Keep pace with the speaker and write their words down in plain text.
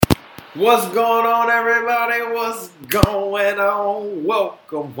What's going on, everybody? What's going on?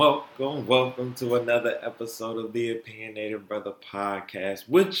 Welcome to another episode of the Opinionated Brother Podcast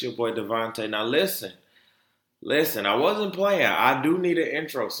with your boy Devontae. Now, listen. I wasn't playing. I do need an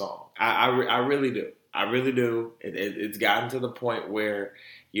intro song. I really do. I really do. It's gotten to the point where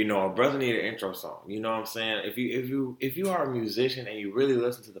a brother need an intro song. You know what I'm saying? If you are a musician and you really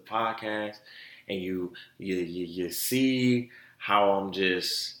listen to the podcast and you see how I'm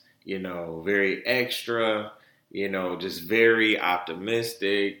just very extra, just very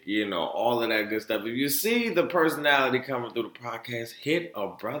optimistic, all of that good stuff. If you see the personality coming through the podcast, hit a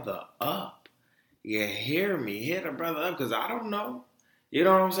brother up. You hear me? Hit a brother up because I don't know. You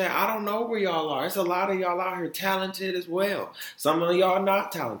know what I'm saying? I don't know where y'all are. It's a lot of y'all out here talented as well. Some of y'all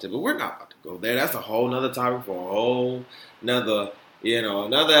not talented, but we're not about to go there. That's a whole nother topic for a whole nother,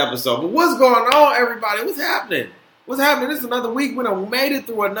 another episode. But what's going on, everybody? What's happening? What's happening? This is another week. We done made it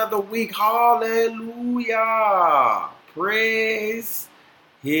through another week. Hallelujah. Praise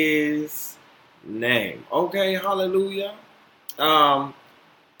his name. Okay, hallelujah.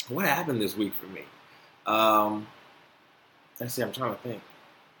 What happened this week for me? Let's see, I'm trying to think.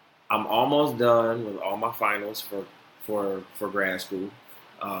 I'm almost done with all my finals for grad school.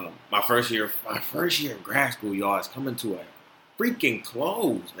 My first year in grad school, y'all, is coming to a freaking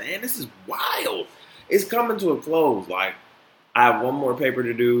close, man. This is wild. It's coming to a close. Like, I have one more paper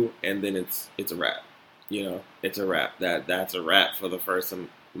to do, and then it's a wrap. It's a wrap. That's a wrap for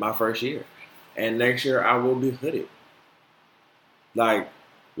my first year. And next year I will be hooded. Like,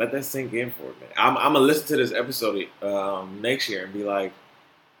 let that sink in for a minute. I'm gonna listen to this episode next year and be like,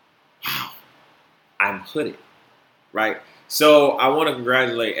 wow, I'm hooded, right? So I want to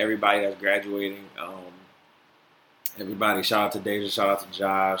congratulate everybody that's graduating. Everybody, shout out to Deja, shout out to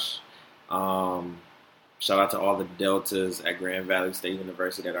Josh, shout out to all the Deltas at Grand Valley State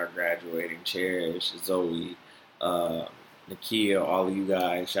University that are graduating. Cherish, Zoe, Nakia, all of you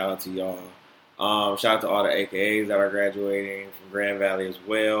guys. Shout out to y'all. Shout out to all the AKAs that are graduating from Grand Valley as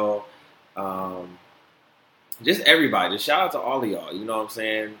well. Just everybody. Just shout out to all of y'all. You know what I'm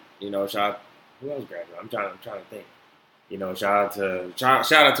saying? Shout out. Who else graduated? I'm trying to think.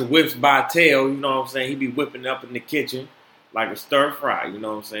 Shout out to Whips by Tail. You know what I'm saying? He be whipping up in the kitchen like a stir fry. You know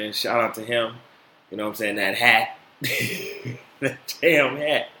what I'm saying? Shout out to him. You know what I'm saying? That hat. That damn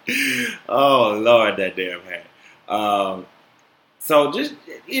hat. Oh Lord, that damn hat. So just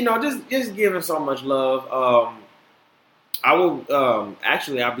giving so much love. I'll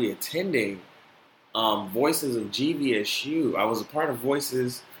be attending Voices of GVSU. I was a part of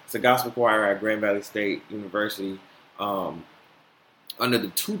Voices. It's a gospel choir at Grand Valley State University, under the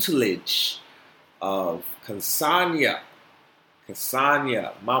tutelage of Kasanya,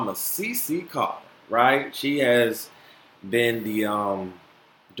 Mama CC Carter. Right? She has been the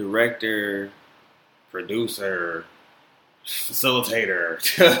director, producer,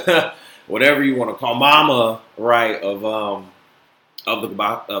 facilitator, whatever you want to call mama, right, of the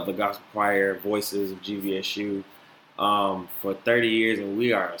gospel choir Voices of GVSU for 30 years, and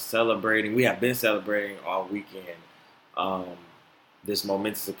we have been celebrating all weekend this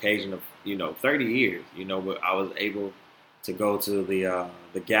momentous occasion of 30 years. I was able to go to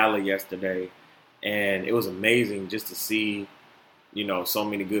the gala yesterday, and it was amazing just to see so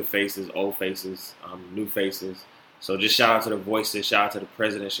many good faces, old faces, new faces. So just shout out to the Voices, shout out to the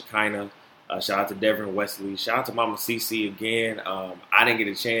President Shekinah, shout out to Devin Wesley, shout out to Mama CC again. I didn't get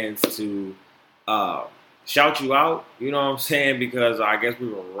a chance to shout you out, you know what I'm saying, because I guess we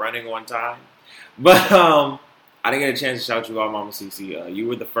were running on time. But I didn't get a chance to shout you out, Mama CC. You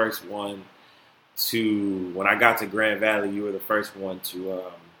were the first one when I got to Grand Valley, you were the first one to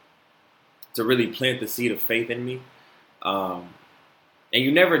really plant the seed of faith in me. And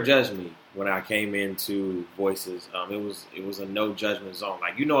you never judged me when I came into Voices. It was a no judgment zone.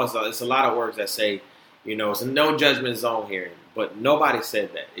 Like, it's a lot of words that say, it's a no judgment zone here, but nobody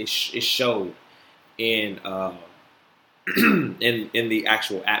said that. It showed in in the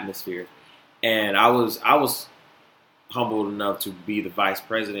actual atmosphere, and I was humbled enough to be the vice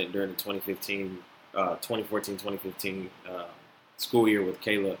president during the 2014-2015 school year with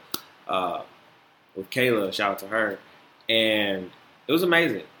Kayla. Shout out to her, and it was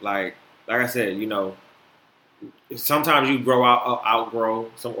amazing. Like I said, sometimes you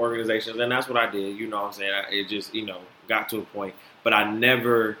outgrow some organizations, and that's what I did. You know what I'm saying? It just, got to a point. But I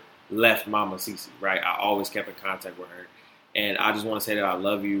never left Mama CC, right? I always kept in contact with her. And I just want to say that I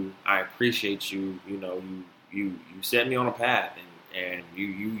love you. I appreciate you. You set me on a path, and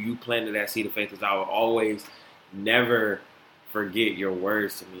you planted that seed of faith. Because I will always never forget your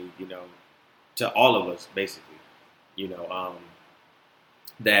words to me, to all of us, basically.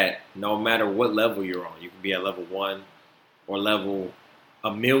 that no matter what level you're on, you can be at level 1 or level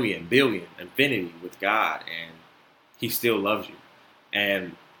a million, billion, infinity with God, and He still loves you.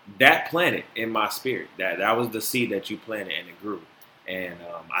 And that planted in my spirit. That was the seed that you planted, and it grew. And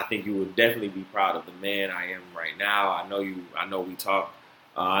I think you would definitely be proud of the man I am right now. I know you. I know we talk.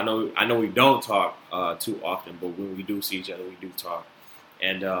 I know we don't talk too often, but when we do see each other, we do talk.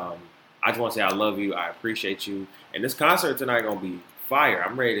 And I just want to say I love you. I appreciate you. And this concert tonight gonna be fire.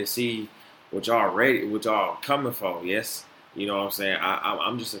 I'm ready to see what y'all coming for. Yes, you know what I'm saying.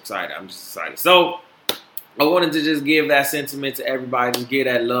 I'm just excited. I'm just excited. So I wanted to just give that sentiment to everybody. Just give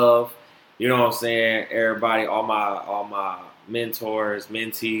that love. You know what I'm saying. Everybody, all my mentors,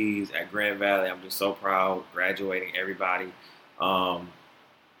 mentees at Grand Valley. I'm just so proud graduating everybody.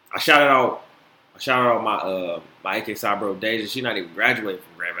 I shouted out my AK Sabro Deja. She's not even graduating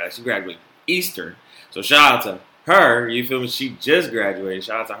from Grand Valley. She graduated Eastern. So shout out to her. You feel me? She just graduated.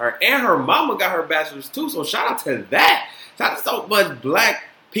 Shout out to her. And her mama got her bachelor's too. So shout out to that. Shout out to so much black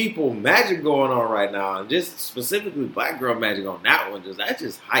people magic going on right now. And just specifically black girl magic on that one. That's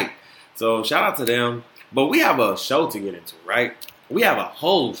just hype. So shout out to them. But we have a show to get into, right? We have a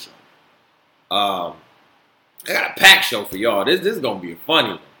whole show. I got a packed show for y'all. This is gonna be a funny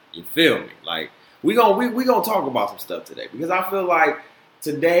one. You feel me? Like we gonna talk about some stuff today because I feel like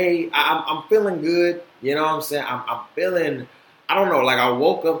today I'm feeling good. You know what I'm saying? I'm feeling. I don't know. Like I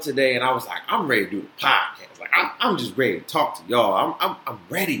woke up today and I was like, I'm ready to do the podcast. Like I'm just ready to talk to y'all. I'm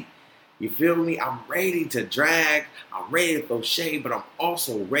ready. You feel me? I'm ready to drag. I'm ready to throw shade, but I'm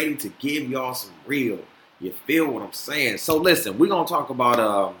also ready to give y'all some real. You feel what I'm saying? So listen, we're gonna talk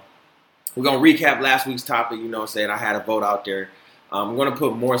about. We're gonna recap last week's topic. You know what I'm saying? I had a vote out there. I'm going to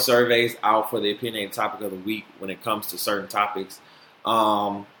put more surveys out for the opinionated topic of the week when it comes to certain topics.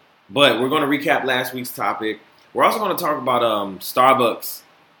 But we're going to recap last week's topic. We're also going to talk about Starbucks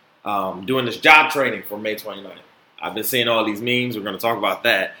doing this job training for May 29th. I've been seeing all these memes. We're going to talk about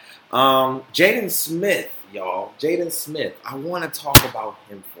that. Jaden Smith, y'all. Jaden Smith. I want to talk about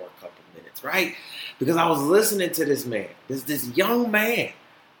him for a couple minutes, right? Because I was listening to this man, this young man,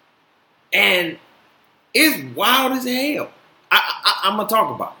 and it's wild as hell. I'm gonna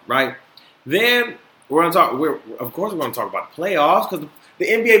talk about it, right? Then we're gonna talk. Of course, we're gonna talk about the playoffs because the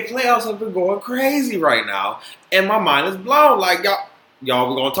NBA playoffs have been going crazy right now, and my mind is blown. Like y'all,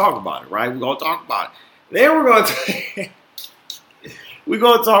 we're gonna talk about it, right? We're gonna talk about it. Then we're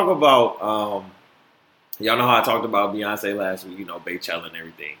gonna talk about. Y'all know how I talked about Beyonce last week, you know, Beychella and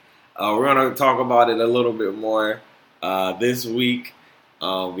everything. We're gonna talk about it a little bit more this week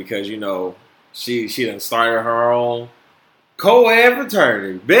because you know she done started her own co-ed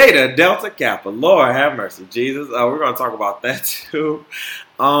fraternity, Beta Delta Kappa. Lord have mercy, Jesus. We're going to talk about that too.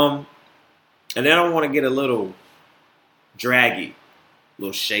 And then I want to get a little draggy, a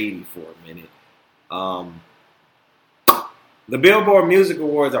little shady for a minute. The Billboard Music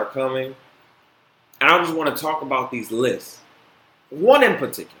Awards are coming. And I just want to talk about these lists. One in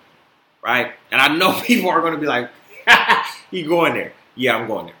particular, right? And I know people are going to be like, you going there. Yeah, I'm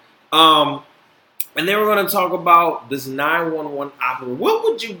going there. And then we're going to talk about this 911 operator. What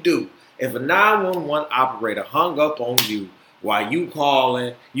would you do if a 911 operator hung up on you while you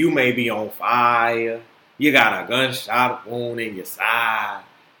calling? You may be on fire. You got a gunshot wound in your side.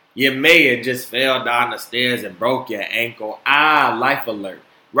 You may have just fell down the stairs and broke your ankle. Life alert.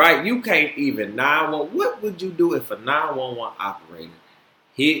 Right? You can't even 911. What would you do if a 911 operator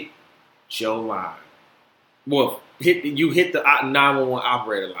hit your line? Well, you hit the 911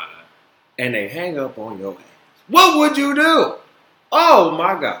 operator line. And they hang up on your ass. What would you do? Oh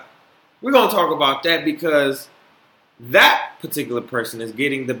my God. We're going to talk about that because that particular person is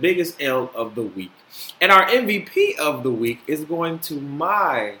getting the biggest L of the week. And our MVP of the week is going to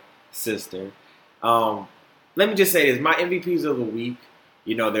my sister. Let me just say this. My MVPs of the week,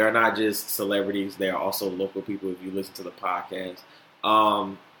 you know, they are not just celebrities. They are also local people if you listen to the podcast.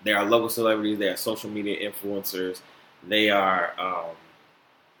 They are local celebrities. They are social media influencers. They are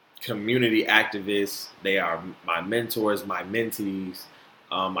community activists. They are my mentors, my mentees,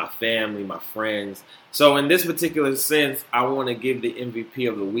 my family, my friends. So in this particular sense, I want to give the MVP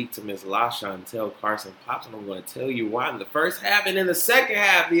of the week to Miss LaShantel Carson Pops, and I'm going to tell you why in the first half. And in the second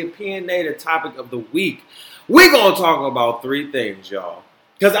half, the opinionated topic of the week, we're going to talk about three things, y'all.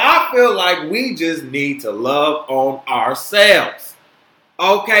 Because I feel like we just need to love on ourselves.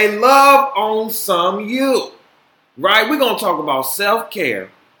 Okay, love on some you. Right? We're going to talk about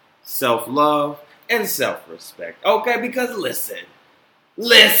self-care, self-love, and self-respect. Okay, because listen.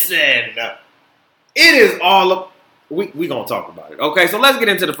 It is all of... We're going to talk about it. Okay, so let's get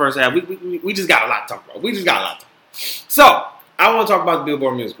into the first half. We just got a lot to talk about. So, I want to talk about the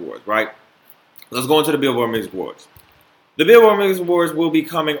Billboard Music Awards, right? Let's go into the Billboard Music Awards. The Billboard Music Awards will be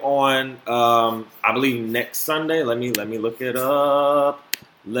coming on, I believe, next Sunday. Let me look it up.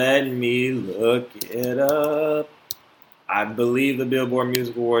 I believe the Billboard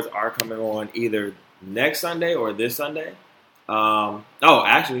Music Awards are coming on either next Sunday or this Sunday.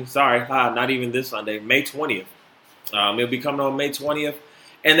 Actually, sorry, not even this Sunday, May 20th. It'll be coming on May 20th.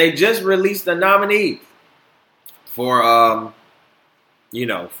 And they just released the nominees for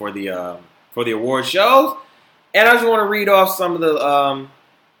for the award shows. And I just want to read off some of the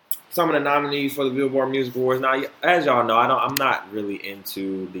nominees for the Billboard Music Awards. Now, as y'all know, I'm not really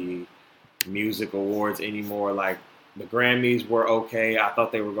into the music awards anymore. Like, the Grammys were okay. I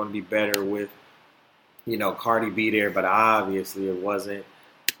thought they were going to be better with, Cardi B there, but obviously it wasn't.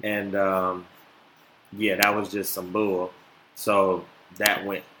 And that was just some bull. So that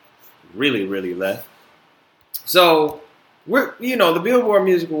went really, really left. So the Billboard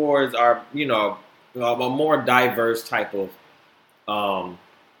Music Awards are, a more diverse type of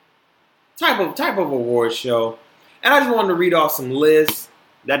award show. And I just wanted to read off some lists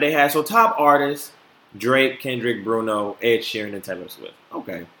that they had. So top artists: Drake, Kendrick, Bruno, Ed Sheeran, and Taylor Swift.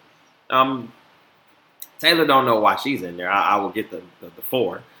 Okay. Taylor don't know why she's in there. I will get the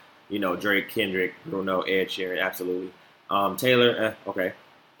four. Drake, Kendrick, Bruno, Ed Sheeran, absolutely. Taylor, okay.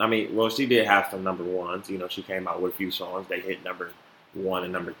 I mean, well, she did have some number ones. She came out with a few songs. They hit number 1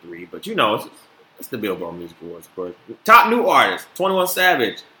 and number 3. But, it's the Billboard Music Awards, of course. Top new artists: 21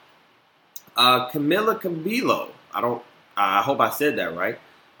 Savage, Camila Cabello. I hope I said that right.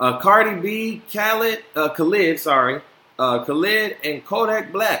 Cardi B, Khalid, and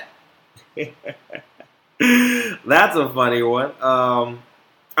Kodak Black. That's a funny one. I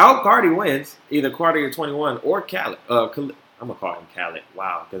hope Cardi wins, either Cardi or 21 or Khalid. I'm gonna call him Khalid.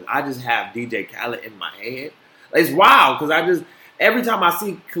 Wow, because I just have DJ Khaled in my head. It's wild because every time I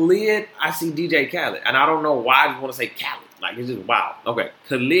see Khalid, I see DJ Khaled, and I don't know why I just want to say Khaled. Like, it's just wow. Okay,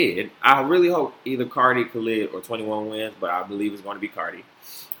 Khalid. I really hope either Cardi, Khalid, or 21 wins, but I believe it's going to be Cardi.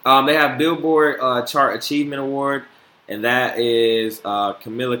 They have Billboard Chart Achievement Award, and that is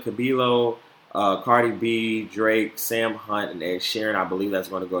Camila Cabello, Cardi B, Drake, Sam Hunt, and Ed Sheeran. I believe that's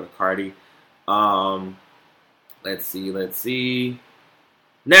going to go to Cardi. Let's see.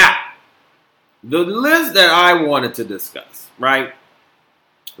 Now, the list that I wanted to discuss, right?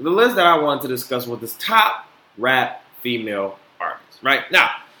 The list that I wanted to discuss was this top rap female artists, right? Now,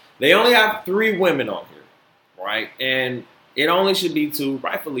 they only have 3 women on here, right? And it only should be 2,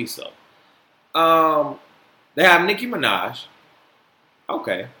 rightfully so. They have Nicki Minaj.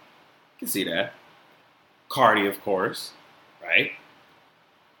 Okay, can see that. Cardi, of course, right?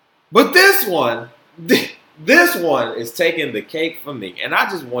 But this one is taking the cake for me, and I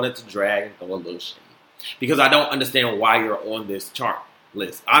just wanted to drag and throw a little shade because I don't understand why you're on this chart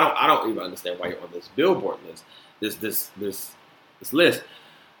list. I don't even understand why you're on this Billboard list. This list.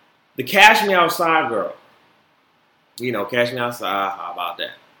 The Cash Me Outside girl. Cash Me Outside. How about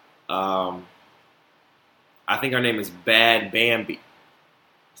that? I think her name is Bad Bambi.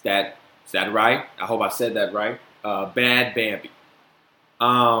 Is that right? I hope I said that right. Bad Bambi.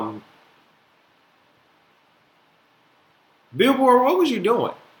 Billboard, what was you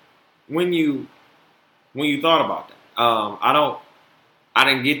doing when you thought about that? I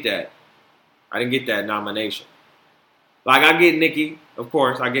didn't get that. I didn't get that nomination. Like, I get Nicki, of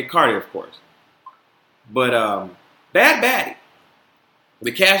course. I get Cardi, of course. But Bad Baddie,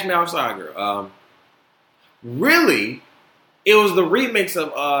 the Cash Me Outside girl. Really, it was the remix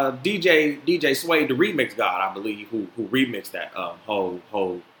of DJ Sway, the remix god, I believe, who remixed that whole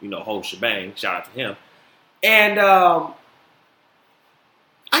shebang. Shout out to him. And I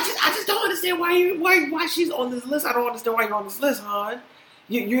just don't understand why she's on this list. I don't understand why you're on this list, hon.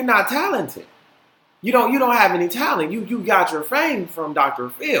 You're not talented. You don't have any talent. You got your fame from Dr.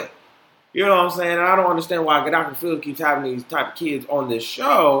 Phil. You know what I'm saying? And I don't understand why Dr. Phil keeps having these type of kids on this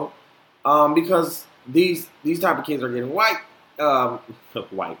show, because these type of kids are getting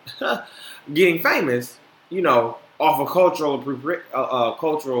getting famous, off of cultural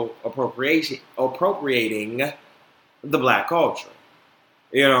appropriating the black culture,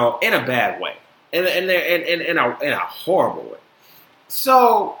 in a bad way, in a horrible way.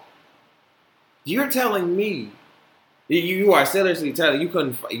 So you're telling me, you are seriously telling you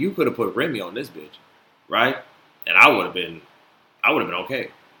could have put Remy on this bitch, right? And I would have been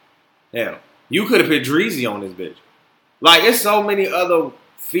okay. Hell, you could have put Dreezy on this bitch. Like, it's so many other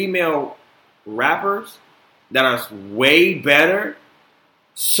female rappers that are way better,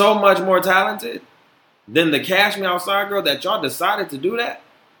 so much more talented than the Cash Me Outside girl that y'all decided to do that.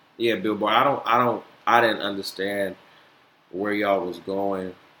 Yeah, Billboard, I didn't understand where y'all was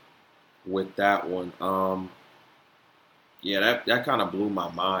going with that one. Yeah, that kind of blew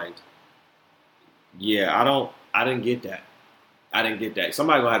my mind. Yeah, I didn't get that. I didn't get that.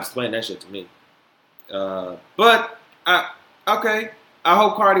 Somebody gonna have to explain that shit to me. But okay. I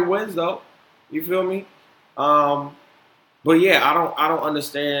hope Cardi wins though. You feel me? But yeah, I don't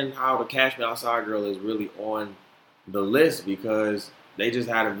understand how the Cash Me Outside girl is really on the list because they just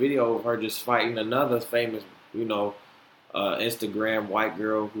had a video of her just fighting another famous, Instagram white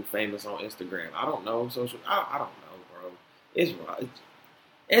girl who famous on Instagram. I don't know I don't know, bro. It's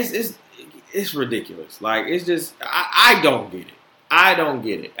ridiculous. Like it's just I don't get it. I don't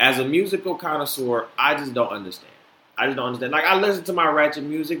get it. As a musical connoisseur, I just don't understand. I just don't understand. Like I listen to my ratchet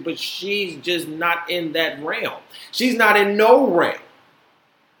music, but she's just not in that realm. She's not in no realm.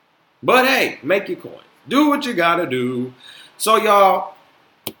 But hey, make your coin. Do what you gotta do. So y'all,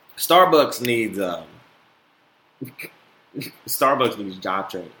 Starbucks needs job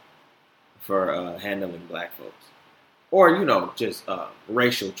training for handling black folks, or just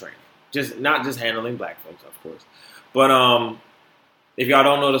racial training. Just not just handling black folks, of course. But if y'all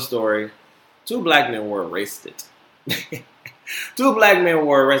don't know the story, 2 black men were arrested. 2 black men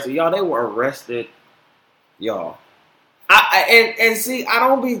were arrested. Y'all, they were arrested. Y'all. See,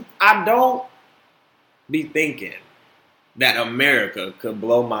 I don't be thinking that America could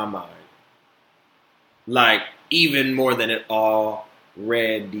blow my mind. Like, even more than it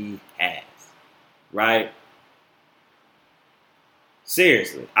already has. Right?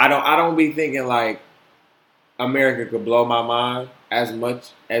 Seriously. I don't be thinking like America could blow my mind as much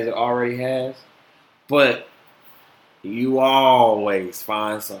as it already has. But you always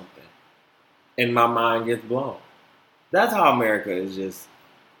find something and my mind gets blown. That's how America is just,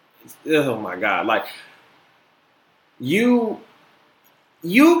 oh my God. Like, you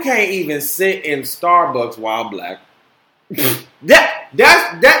can't even sit in Starbucks while black. That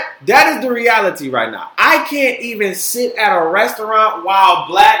is the reality right now. I can't even sit at a restaurant while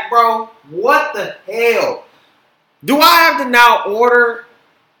black, bro. What the hell? Do I have to now order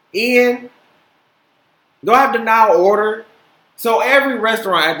in? Do I have to now order? So every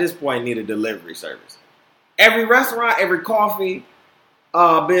restaurant at this point need a delivery service. Every restaurant, every coffee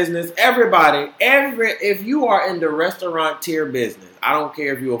business, everybody, if you are in the restaurant tier business, I don't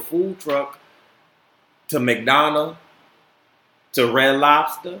care if you're a food truck, to McDonald's, to Red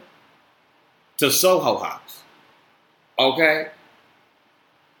Lobster, to Soho House. Okay?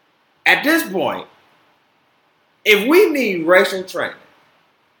 At this point, if we need racial training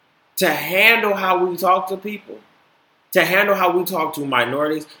to handle how we talk to people, to handle how we talk to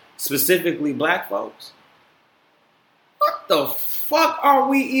minorities, specifically black folks, what the fuck are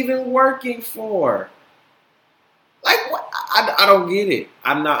we even working for? Like, what? I don't get it.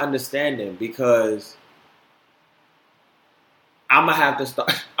 I'm not understanding because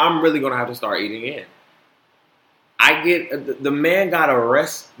I'm really gonna have to start eating in. I get the man got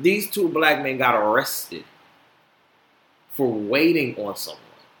arrested. These 2 black men got arrested for waiting on someone.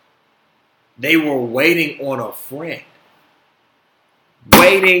 They were waiting on a friend.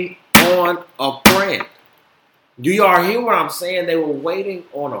 Waiting on a friend. Do y'all hear what I'm saying? They were waiting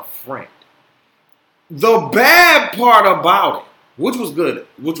on a friend. The bad part about it, which was great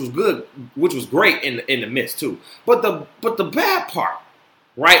in the midst too. But the bad part,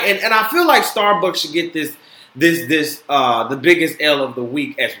 right? And I feel like Starbucks should get this the biggest L of the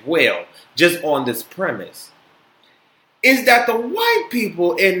week as well, just on this premise, is that the white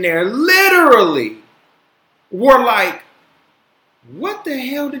people in there literally were like, what the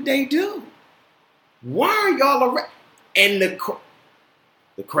hell did they do? Why are y'all arrested? And the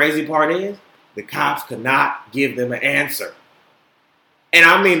crazy part is, the cops could not give them an answer. And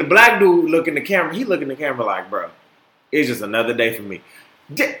I mean, the black dude look in the camera, he look in the camera like, bro, it's just another day for me.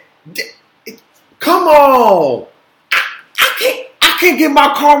 Come on. I can't get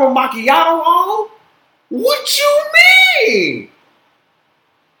my caramel macchiato on? What you mean?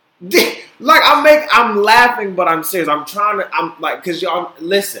 Like, I'm laughing, but I'm serious. Cause y'all,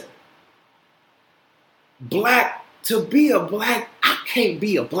 listen. I can't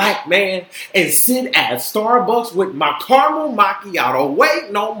be a black man and sit at Starbucks with my caramel macchiato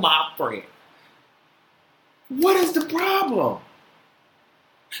waiting on my friend. What is the problem?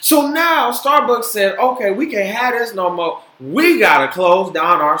 So now Starbucks said, okay, we can't have this no more. We got to close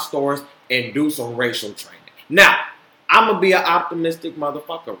down our stores and do some racial training. Now, I'm going to be an optimistic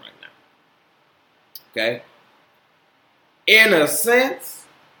motherfucker right now. Okay? In a sense,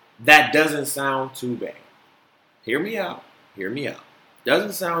 that doesn't sound too bad. Hear me out.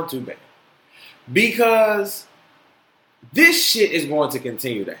 Doesn't sound too bad. Because this shit is going to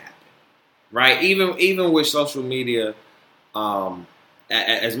continue to happen. Right? Even with social media um,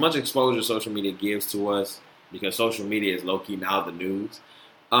 as much exposure social media gives to us, because social media is low key now the news.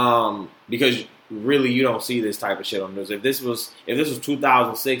 Because really you don't see this type of shit on the news. If this was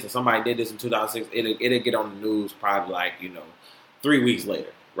 2006 and somebody did this in 2006, it'd get on the news probably like 3 weeks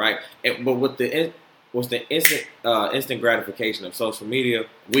later, right? But with the instant gratification of social media,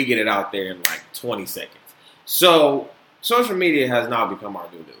 we get it out there in like 20 seconds. So social media has now become our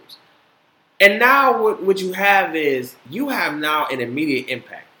new news. And now what you have is you have now an immediate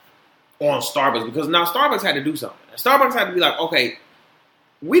impact on Starbucks, because now Starbucks had to do something. Starbucks had to be like, okay,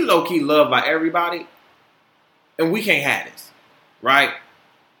 we low-key loved by everybody, and we can't have this, right?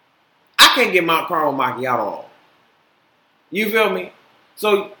 I can't get my caramel macchiato on. You feel me?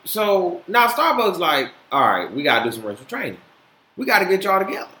 So now Starbucks like, all right, we gotta do some racial training. We gotta get y'all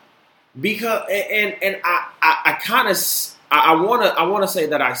together. Because and I wanna say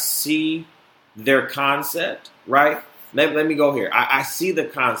that I see their concept, right? Let me go here. I see the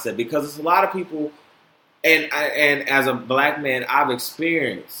concept, because it's a lot of people, and as a black man, I've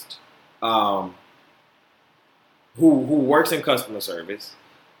experienced who works in customer service,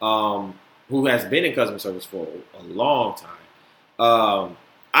 who has been in customer service for a long time.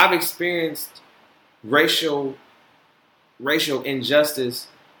 I've experienced racial injustice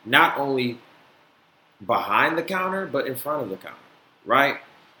not only behind the counter but in front of the counter, right?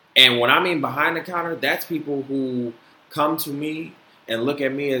 And when I mean behind the counter, that's people who come to me and look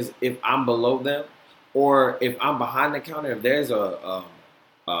at me as if I'm below them, or if I'm behind the counter, if there's a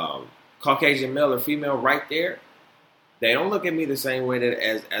Caucasian male or female right there, they don't look at me the same way that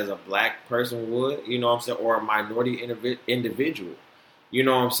as a black person would, you know what I'm saying, or a minority individual, you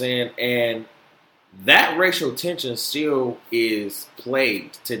know what I'm saying? And that racial tension still is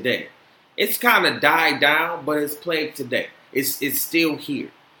plagued today. It's kind of died down, but it's plagued today. It's still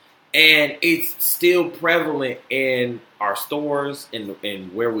here. And it's still prevalent in our stores, in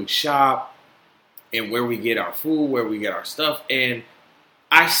where we shop, and where we get our food, where we get our stuff. And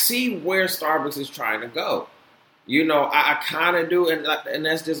I see where Starbucks is trying to go. I kind of do, and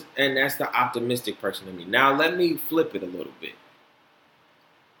that's the optimistic person in me. Now let me flip it a little bit.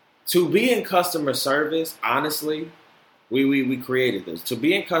 To be in customer service, honestly, we created this. To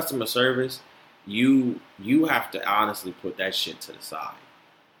be in customer service, you have to honestly put that shit to the side.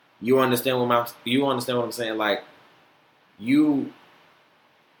 You understand what I'm saying? Like, you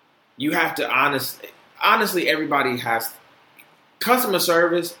have to honestly, everybody has customer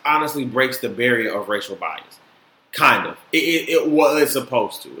service. Honestly, breaks the barrier of racial bias. Kind of. It's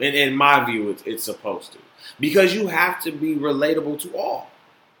supposed to. And in my view, it's supposed to, because you have to be relatable to all.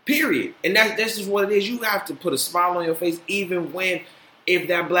 Period. And that's just what it is. You have to put a smile on your face, even if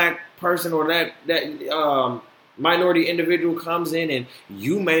that black person or that minority individual comes in and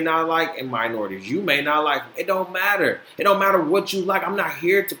you may not like, and minorities, you may not like. It don't matter. It don't matter what you like. I'm not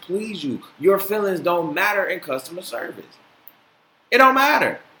here to please you. Your feelings don't matter in customer service. It don't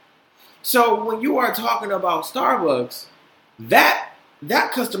matter. So when you are talking about Starbucks, that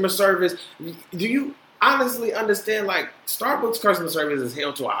customer service, do you honestly understand, like, Starbucks customer service is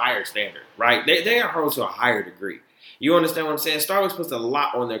held to a higher standard, right? They are held to a higher degree. You understand what I'm saying? Starbucks puts a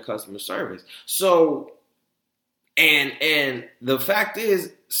lot on their customer service. So, and the fact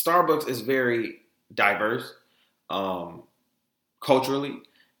is, Starbucks is very diverse, culturally.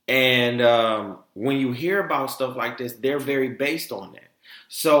 And when you hear about stuff like this, they're very based on that.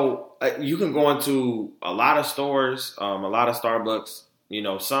 So you can go into a lot of stores, a lot of Starbucks.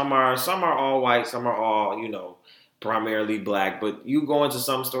 Some are all white, some are all, primarily black. But you go into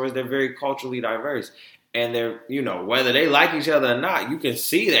some stores, they're very culturally diverse. And they're, whether they like each other or not, you can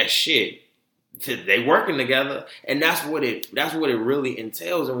see that shit. They working together. And that's what it really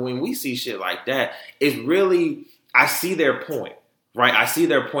entails. And when we see shit like that, it's really, I see their point. Right, I see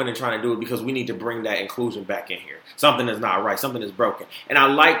their point in trying to do it, because we need to bring that inclusion back in here. Something is not right. Something is broken. And I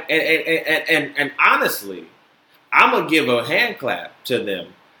like, and honestly, I'm gonna give a hand clap to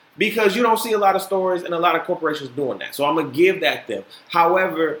them, because you don't see a lot of stores and a lot of corporations doing that. So I'm gonna give that them.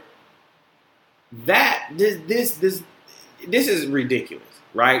 However, this is ridiculous,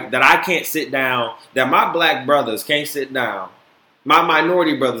 right? That I can't sit down. That my black brothers can't sit down. My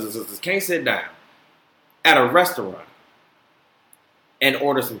minority brothers and sisters can't sit down at a restaurant and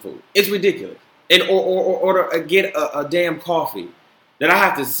order some food. It's ridiculous. And or get a damn coffee that I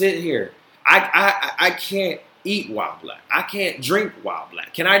have to sit here. I can't eat while black. I can't drink while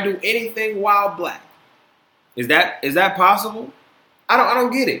black. Can I do anything while black? Is that possible? I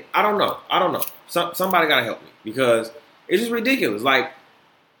don't get it. I don't know. Somebody gotta help me, because it's just ridiculous. Like,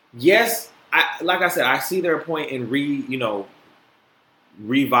 yes, like I said, I see their point in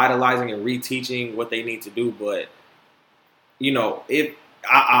revitalizing and reteaching what they need to do, but you know, if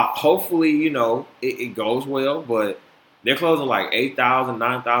hopefully, you know, it goes well, but they're closing like 8,000,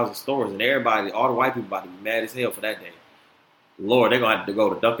 9,000 stores, and everybody, all the white people, about to be mad as hell for that day. Lord, they're gonna have to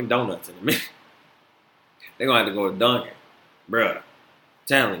go to Dunkin' Donuts in a minute. They're gonna have to go to Dunkin', bruh.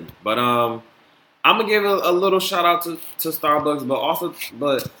 Telling you, but I'm gonna give a little shout out to Starbucks,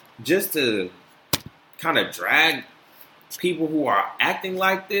 but just to kind of drag people who are acting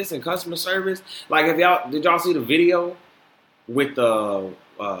like this in customer service. Like, did y'all see the video with the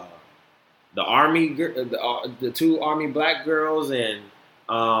army, the two army black girls, and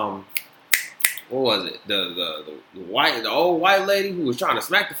what was it? The old white lady who was trying to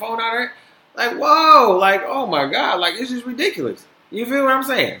smack the phone out of her. Like, whoa, like, oh my God, like, it's just ridiculous. You feel what I'm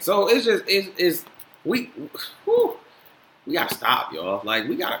saying? So it's just we gotta stop, y'all. Like,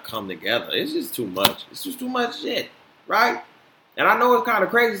 we gotta come together. It's just too much. It's just too much shit, right? And I know it's kind of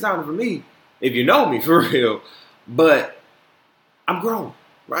crazy sounding for me, if you know me for real, but I'm grown,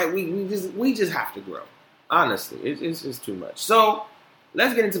 right? We just have to grow. Honestly, it's just too much. So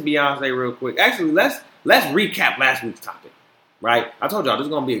let's get into Beyonce real quick. Actually, let's recap last week's topic, right? I told y'all today's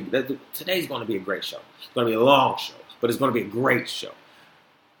gonna be a great show. It's gonna be a long show, but it's gonna be a great show.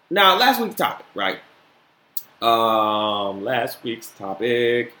 Now, last week's topic, right? Last week's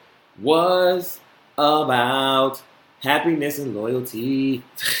topic was about happiness and loyalty.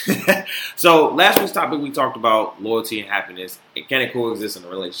 So last week's topic, we talked about loyalty and happiness. Can it coexist in a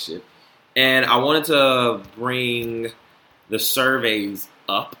relationship? And I wanted to bring the surveys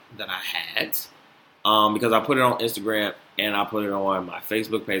up that I had because I put it on Instagram and I put it on my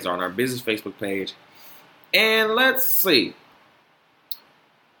Facebook page, or on our business Facebook page. And let's see.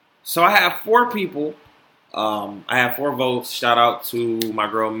 So I have 4 people. I have 4 votes. Shout out to my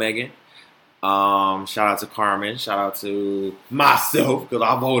girl Megan. Shout out to Carmen. Shout out to myself, because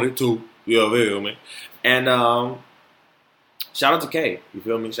I voted too. You feel me? And shout out to Kay. You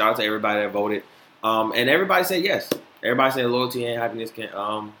feel me? Shout out to everybody that voted. And everybody said yes. Everybody said loyalty and happiness can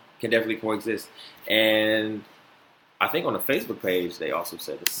definitely coexist. And I think on the Facebook page they also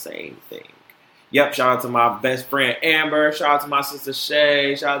said the same thing. Yep, shout out to my best friend Amber. Shout out to my sister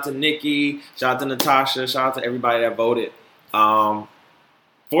Shay. Shout out to Nikki. Shout out to Natasha. Shout out to everybody that voted. 4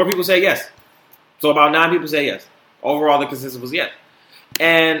 people say yes. So about 9 people say yes. Overall, the consensus was yes.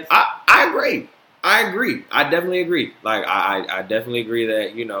 And I agree. I definitely agree. Like, I definitely agree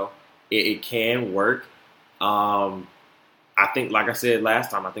that, you know, it can work. I think, like I said last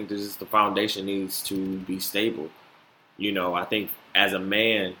time, I think the foundation needs to be stable. You know, I think as a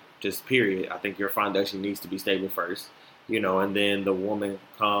man, just period, I think your foundation needs to be stable first, you know, and then the woman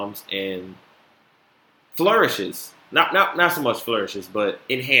comes and flourishes. Not so much flourishes, but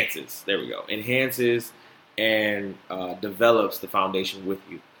enhances. There we go. Enhances and develops the foundation with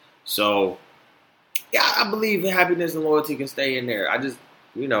you. So, yeah, I believe happiness and loyalty can stay in there. I just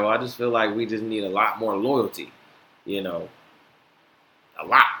feel like we just need a lot more loyalty, you know, a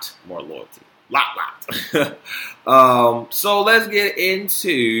lot more loyalty. Lot. So let's get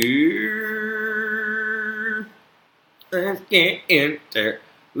into.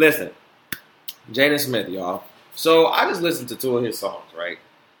 Listen, Jaden Smith, y'all. So I just listened to 2 of his songs, right?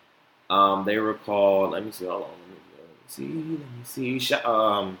 They were called. Let me see. Hold on. Let me see.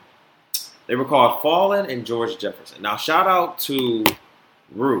 They were called "Fallen" and "George Jefferson." Now, shout out to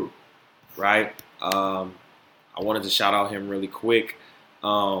Rue, right? I wanted to shout out him really quick.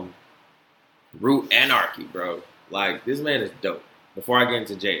 Root Anarchy, bro. Like, this man is dope. Before I get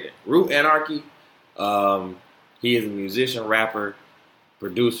into Jaden, Root Anarchy, he is a musician, rapper,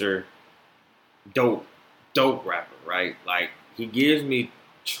 producer, dope rapper, right? Like, he gives me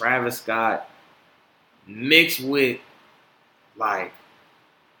Travis Scott mixed with a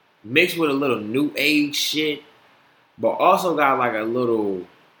little new age shit, but also got like a little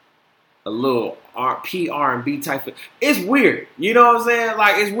R&B type of. It's weird, you know what I'm saying?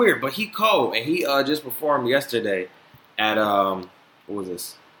 Like, it's weird, but he cold, and he just performed yesterday at what was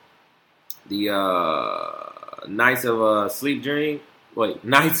this? The Nights of Sleep Dream. Wait,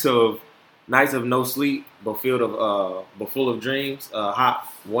 Nights of No Sleep, but full of dreams. Hot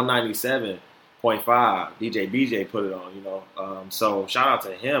 197.5. DJ BJ put it on, you know. So shout out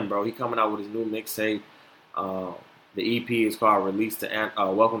to him, bro. He coming out with his new mixtape. The EP is called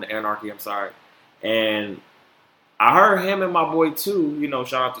Welcome to Anarchy. I'm sorry. And I heard him and my boy Two, you know,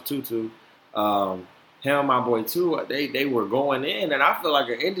 shout out to Tutu. Him and my boy Two, they were going in, and I feel like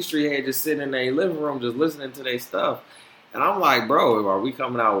an industry head just sitting in their living room just listening to their stuff. And I'm like, bro, are we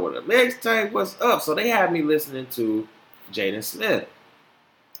coming out with a mixtape? What's up? So they had me listening to Jaden Smith.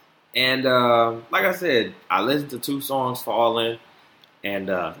 And like I said, I listened to 2 songs, Fallen and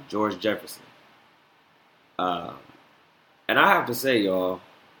George Jefferson. And I have to say, y'all,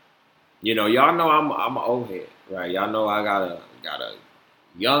 y'all know I'm an old head, right? Y'all know I got a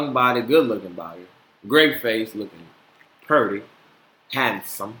young body, good looking body, great face, looking pretty,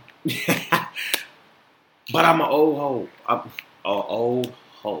 handsome. But I'm an old hoe. I'm an old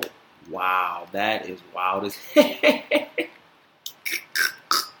hoe. Wow, that is wild as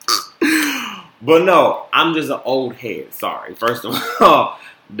But no, I'm just an old head. Sorry. First of all,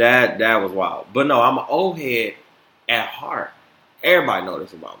 that was wild. But no, I'm an old head at heart. Everybody know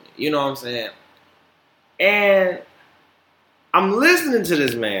this about me. You know what I'm saying? And I'm listening to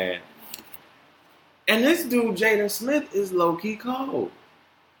this man. And this dude, Jaden Smith, is low-key cold.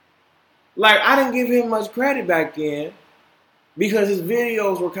 Like, I didn't give him much credit back then because his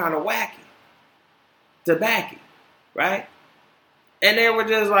videos were kind of wacky. Tabacky, right? And they were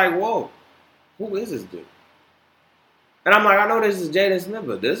just like, whoa, who is this dude? And I'm like, I know this is Jaden Smith,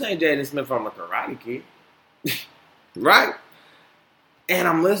 but this ain't Jaden Smith from The Karate Kid. Right? And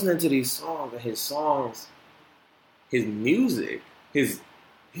I'm listening to these songs, and his music, his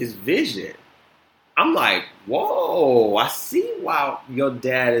vision. I'm like, whoa, I see why your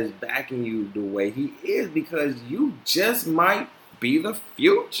dad is backing you the way he is, because you just might be the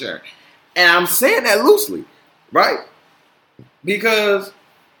future. And I'm saying that loosely, right? Because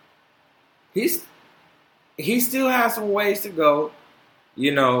he still has some ways to go.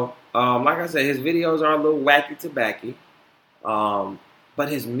 Like I said, his videos are a little wacky tabacky. But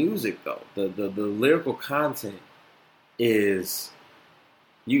his music, though, the lyrical content is,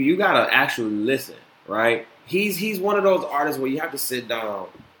 you gotta actually listen, right? He's one of those artists where you have to sit down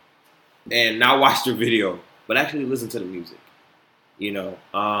and not watch the video, but actually listen to the music. And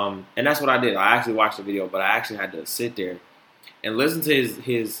that's what I did. I actually watched the video, but I actually had to sit there and listen to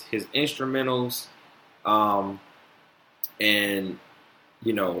his instrumentals, and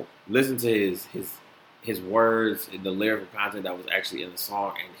listen to his words, the lyrical content that was actually in the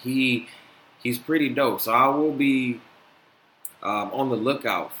song, and he's pretty dope. So I will be on the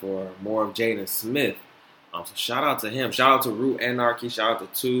lookout for more of Jaden Smith. So shout out to him. Shout out to Root Anarchy. Shout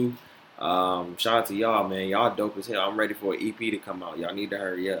out to Two. Shout out to y'all, man. Y'all dope as hell. I'm ready for an EP to come out. Y'all need to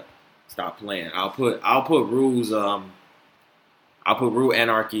hurry up. Stop playing. I'll put Root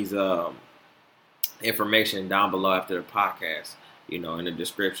Anarchy's information down below after the podcast, in the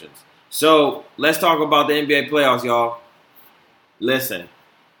descriptions. So let's talk about the NBA playoffs, y'all. Listen,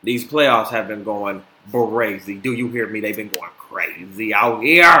 these playoffs have been going crazy. Do you hear me? They've been going crazy out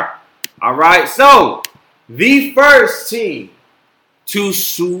here. All right. So the first team to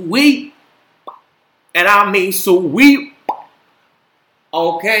sweep, and I mean sweep,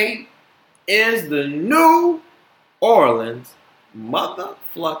 okay, is the New Orleans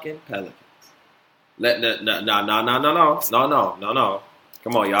motherfucking Pelicans. No.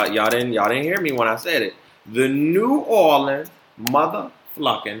 Come on, y'all didn't hear me when I said it. The New Orleans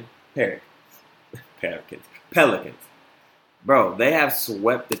motherfucking Pelicans. Bro, they have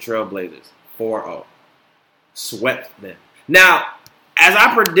swept the Trailblazers 4-0. Swept them. Now, as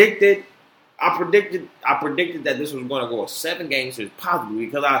I predicted that this was going to go a 7-game series, possibly,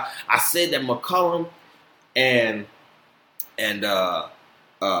 because I said that McCollum and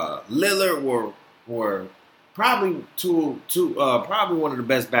Lillard were probably probably one of the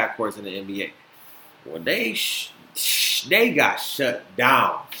best backcourts in the NBA. Well, they got shut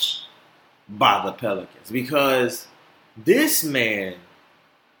down by the Pelicans because this man,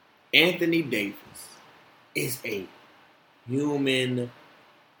 Anthony Davis, is a human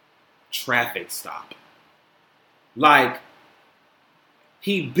traffic stop. Like,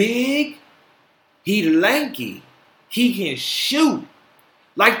 he big, he lanky, he can shoot.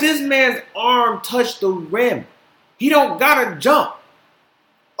 Like, this man's arm touched the rim. He don't gotta jump.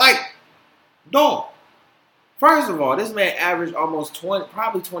 Like, dog. First of all, this man averaged almost 20,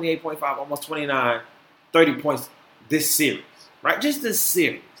 probably 28.5, almost 29, 30 points this series. Right? Just this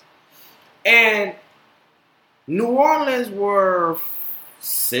series. And New Orleans were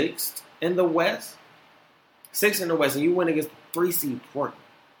 6th in the West. 6th in the West. And you went against 3-seed Portland.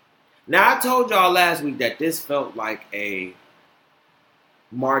 Now, I told y'all last week that this felt like a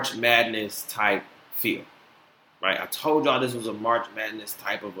March Madness type feel, right? I told y'all this was a March Madness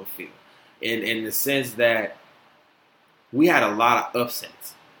type of a feel, in the sense that we had a lot of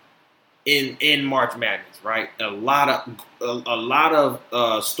upsets in March Madness, right? A lot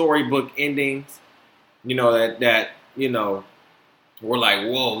of storybook endings, that we're like,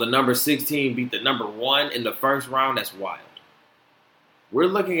 whoa, the number 16 beat the number 1 in the first round. That's wild. We're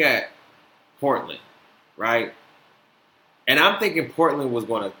looking at Portland, right? And I'm thinking Portland was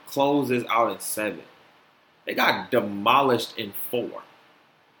going to close this out in 7. They got demolished in 4.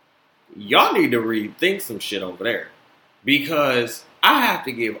 Y'all need to rethink some shit over there. Because I have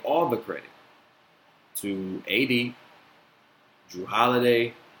to give all the credit to AD, Drew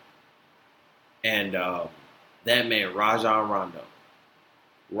Holiday, and that man, Rajon Rondo.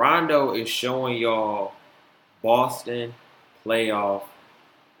 Rondo is showing y'all Boston playoff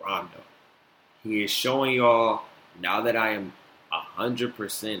Rondo. He is showing y'all, now that I am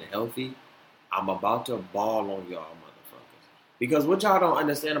 100% healthy, I'm about to ball on y'all motherfuckers. Because what y'all don't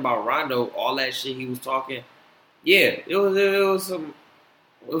understand about Rondo, all that shit he was talking, yeah, it was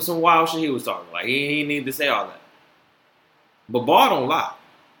some wild shit he was talking. Like, he didn't need to say all that. But ball don't lie.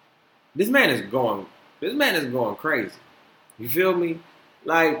 This man is going crazy. You feel me?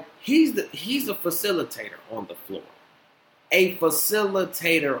 Like, he's a facilitator on the floor. A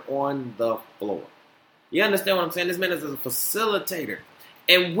facilitator on the floor. You understand what I'm saying? This man is a facilitator.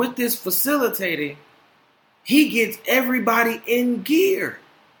 And with this facilitating, he gets everybody in gear.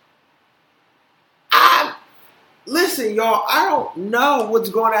 Listen, y'all, I don't know what's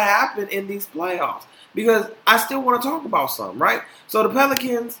going to happen in these playoffs. Because I still want to talk about something, right? So the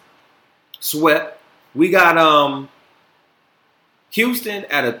Pelicans swept. We got Houston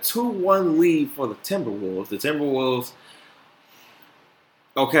at a 2-1 lead for the Timberwolves. The Timberwolves,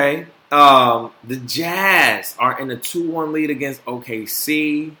 okay. The Jazz are in a 2-1 lead against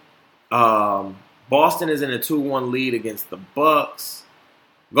OKC. Boston is in a 2-1 lead against the Bucks.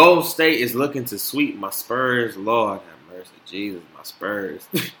 Golden State is looking to sweep my Spurs. Lord have mercy, Jesus, my Spurs.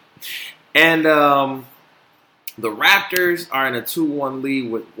 And the Raptors are in a 2-1 lead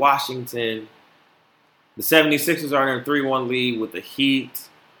with Washington. The 76ers are in a 3-1 lead with the Heat.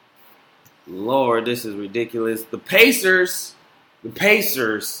 Lord, this is ridiculous. The Pacers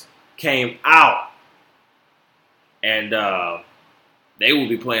came out. And they will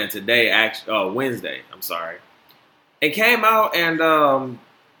be playing today, Wednesday. I'm sorry. It came out and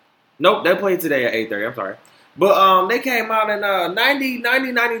nope, they played today at 8:30. I'm sorry. But they came out in a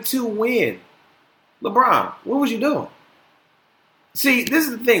 90-92 win. LeBron, what was you doing? See, this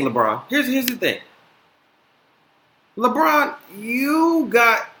is the thing, LeBron. Here's the thing. LeBron, you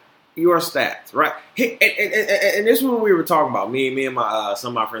got your stats, right? And this is what we were talking about. Me and my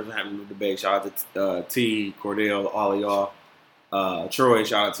some of my friends were having a debate. Shout out to T, Cordell, all of y'all. Troy,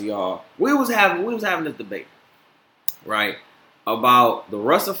 shout out to y'all. We was having this debate, right? About the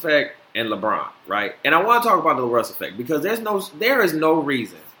Russ effect and LeBron, right? And I want to talk about the Russ effect because there is no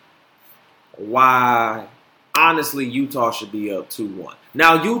reason why, honestly, Utah should be up 2-1.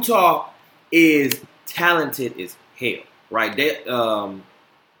 Now, Utah is talented as hell, right? Davion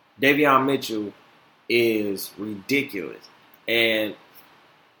Mitchell is ridiculous. And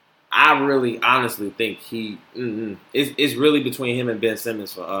I really, honestly think it's really between him and Ben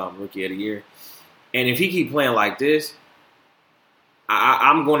Simmons for Rookie of the Year. And if he keep playing like this,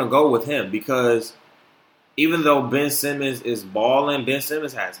 I'm going to go with him because even though Ben Simmons is balling, Ben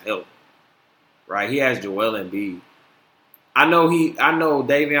Simmons has help, right? He has Joel Embiid. I know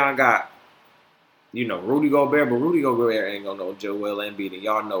Davion got, Rudy Gobert, but Rudy Gobert ain't going to know Joel Embiid, and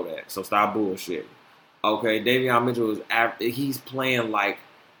y'all know that. So stop bullshit. Okay, Davion Mitchell he's playing like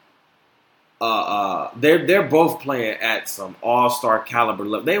they're both playing at some all-star caliber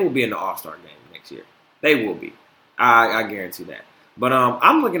level. They will be in the all-star game next year. They will be. I guarantee that. But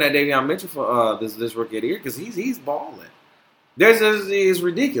I'm looking at Davion Mitchell for this Rookie of the Year because he's balling. This is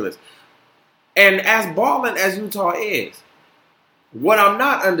ridiculous. And as balling as Utah is, what I'm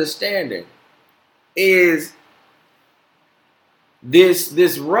not understanding is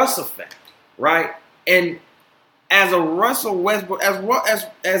this Russ effect, right? And as a Russell Westbrook,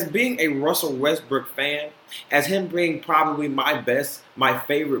 as being a Russell Westbrook fan, as him being probably my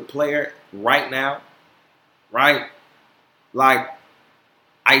favorite player right now, right? Like,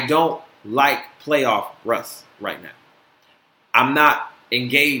 I don't like playoff Russ right now. I'm not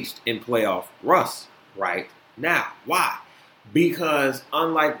engaged in playoff Russ right now. Why? Because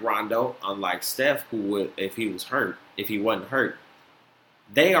unlike Rondo, unlike Steph, who would, if he wasn't hurt,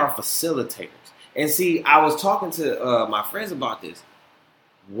 they are facilitators. And see, I was talking to my friends about this.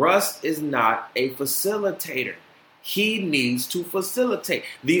 Russ is not a facilitator. He needs to facilitate.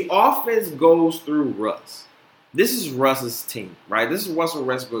 The offense goes through Russ. This is Russ's team, right? This is Russell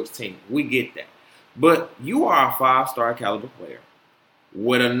Westbrook's team. We get that. But you are a 5-star caliber player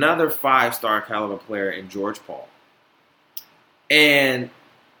with another 5-star caliber player in George Paul. And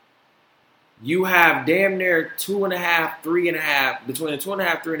you have damn near 2.5, 3.5, between a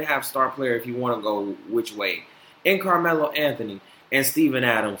 2.5, 3.5 star player if you want to go which way, in Carmelo Anthony and Steven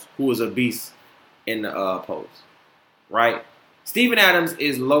Adams, who is a beast in the post, right? Steven Adams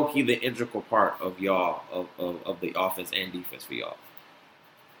is low-key the integral part of y'all, of the offense and defense for y'all.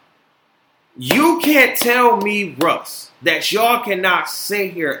 You can't tell me, Russ, that y'all cannot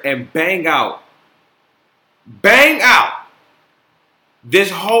sit here and bang out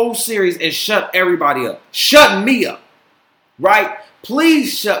this whole series and shut everybody up. Shut me up, right?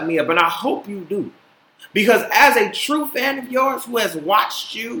 Please shut me up, and I hope you do. Because as a true fan of yours who has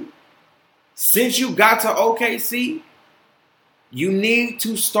watched you since you got to OKC, you need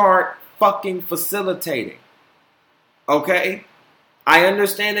to start fucking facilitating. Okay? I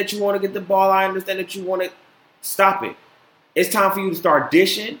understand that you want to get the ball. I understand that you want to stop it. It's time for you to start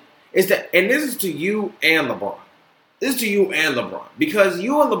dishing. And this is to you and LeBron. This is to you and LeBron. Because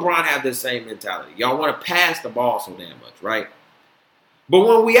you and LeBron have the same mentality. Y'all want to pass the ball so damn much, right? But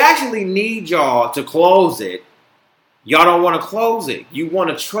when we actually need y'all to close it, y'all don't want to close it. You want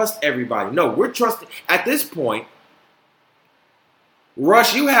to trust everybody. No, we're trusting. At this point,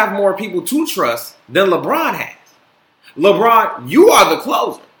 Rush, you have more people to trust than LeBron has. LeBron, you are the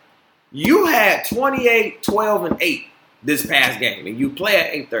closer. You had 28, 12, and 8 this past game, and you play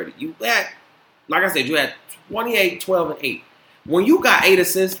at 8:30. You had, like I said, you had 28, 12, and 8. When you got 8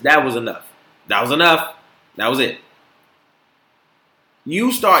 assists, that was enough. That was enough. That was it.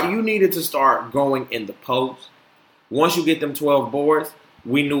 You needed to start going in the post. Once you get them 12 boards,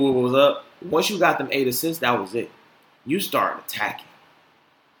 we knew what was up. Once you got them 8 assists, that was it. You start attacking.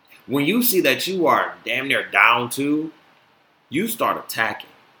 When you see that you are damn near down 2, you start attacking.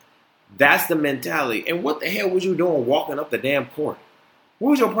 That's the mentality. And what the hell was you doing walking up the damn court?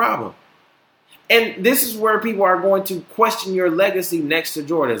 What was your problem? And this is where people are going to question your legacy next to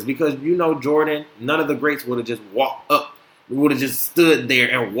Jordan's. Because you know Jordan, none of the greats would have just walked up. We would have just stood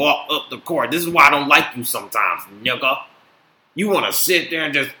there and walked up the court. This is why I don't like you sometimes, nigga. You want to sit there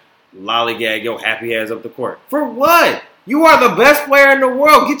and just lollygag your happy ass up the court. For what? You are the best player in the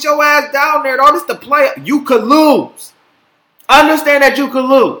world. Get your ass down there. All this to play. You could lose. Understand that you could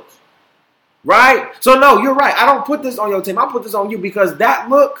lose. Right? So no, you're right. I don't put this on your team. I put this on you because that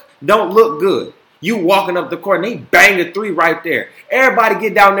look don't look good. You walking up the court and they bang the 3 right there. Everybody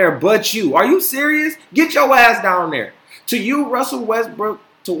get down there but you. Are you serious? Get your ass down there. To you, Russell Westbrook,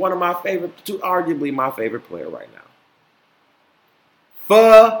 to one of my favorite, to arguably my favorite player right now.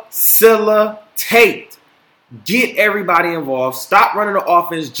 Facilitate. Get everybody involved. Stop running the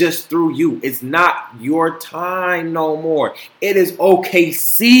offense just through you. It's not your time no more. It is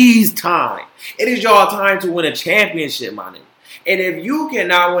OKC's time. It is y'all time to win a championship, my nigga. And if you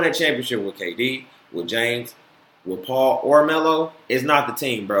cannot win a championship with KD, with James, with Paul, or Melo, it's not the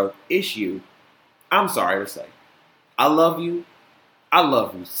team, bro. It's you. I'm sorry to say. I love you. I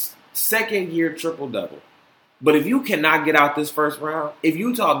love you. Second year triple-double. But if you cannot get out this first round, if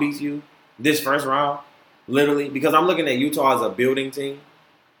Utah beats you this first round, literally, because I'm looking at Utah as a building team,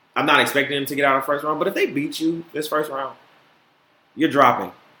 I'm not expecting them to get out of the first round, but if they beat you this first round, you're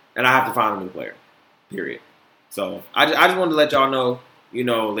dropping. And I have to find a new player. Period. So I just wanted to let y'all know, you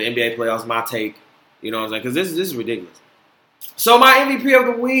know, the NBA playoffs, my take, you know what I'm saying? Because this is ridiculous. So my MVP of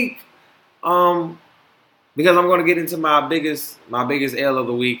the week, because I'm going to get into my biggest L of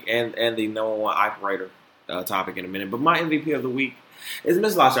the week and the number one operator topic in a minute. But my MVP of the week is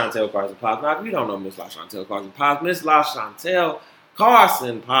Miss LaChantel Carson Pops. Now, if you don't know Miss LaChantel Carson Pops, Miss LaChantel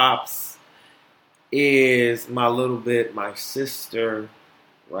Carson Pops is my sister,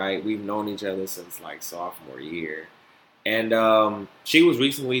 right? We've known each other since like sophomore year. And she was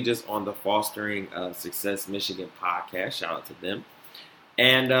recently just on the Fostering Success Michigan podcast. Shout out to them.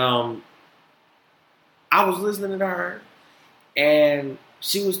 And I was listening to her, and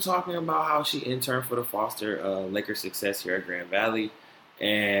she was talking about how she interned for the Foster Laker Success here at Grand Valley.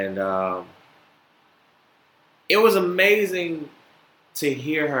 And it was amazing to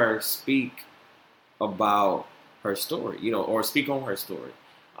hear her speak about her story, you know, or speak on her story.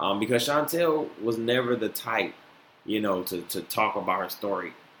 Because Chantel was never the type, you know, to talk about her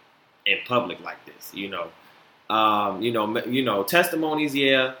story in public like this, you know. Testimonies,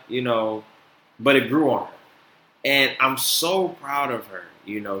 yeah, you know, but it grew on her. And I'm so proud of her.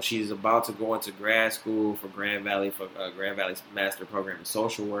 You know, she's about to go into grad school for Grand Valley's Master Program in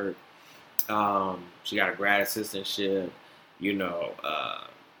Social Work. She got a grad assistantship, you know,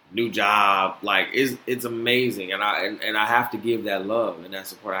 new job. Like, it's amazing. And I have to give that love and that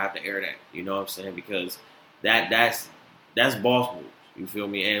support. I have to air that, you know what I'm saying? Because that's boss moves, you feel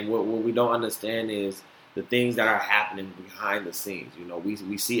me? And what we don't understand is the things that are happening behind the scenes. You know,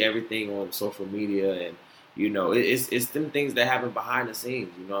 we see everything on social media, and you know, it's them things that happen behind the scenes.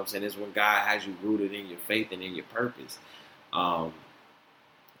 You know what I'm saying? It's when God has you rooted in your faith and in your purpose.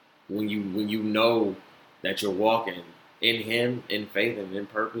 When you know that you're walking in Him, in faith and in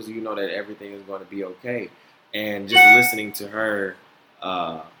purpose, you know that everything is going to be okay. And just listening to her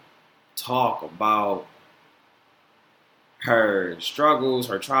talk about her struggles,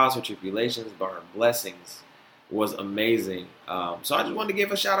 her trials, her tribulations, but her blessings was amazing. So I just wanted to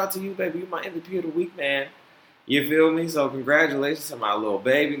give a shout out to you, baby. You're my MVP of the week, man. You feel me? So congratulations to my little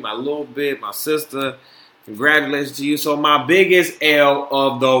baby, my little bit, my sister. Congratulations to you. So my biggest L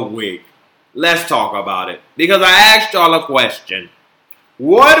of the week. Let's talk about it. Because I asked y'all a question.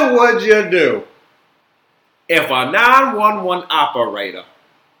 What would you do if a 911 operator,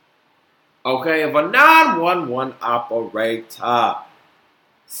 if a 911 operator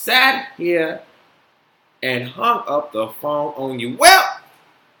sat here and hung up the phone on you? Well,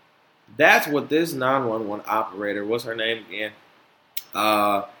 that's what this 911 operator, what's her name again?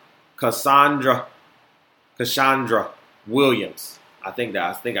 Cassandra Williams. I think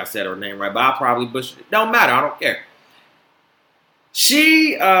I said her name right, but I probably butchered it. Don't matter. I don't care.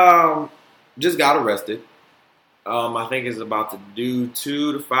 She just got arrested. I think it's about to do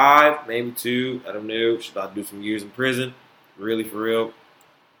 2 to 5, maybe 2. I don't know. She's about to do some years in prison. Really, for real.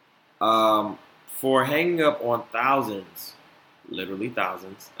 For hanging up on thousands, literally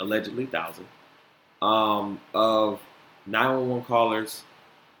thousands, allegedly thousands, of 911 callers,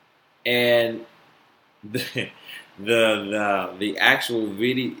 and the actual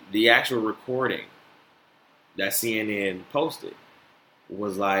video, the actual recording that CNN posted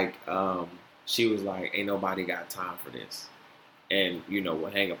was like, she was like, "Ain't nobody got time for this," and we'll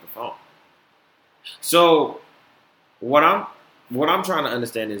hang up the phone. So what I'm trying to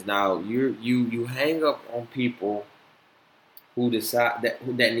understand is now you hang up on people who decide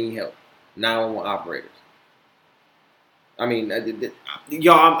that need help, 911 operators. I mean,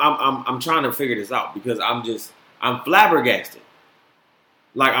 y'all, I'm trying to figure this out because I'm flabbergasted.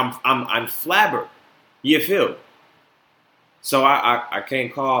 Like I'm flabber. You feel? So I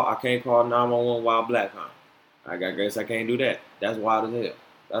can't call 911 while black, huh? I guess I can't do that. That's wild as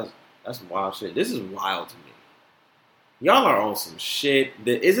hell. That's some wild shit. This is wild to me. Y'all are on some shit.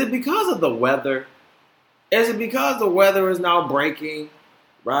 Is it because of the weather? Is it because the weather is now breaking?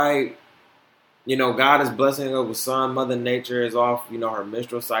 Right? God is blessing her with sun. Mother Nature is off, her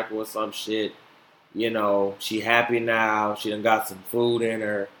menstrual cycle or some shit. She happy now. She done got some food in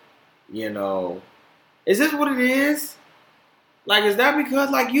her. Is this what it is? Like, is that because,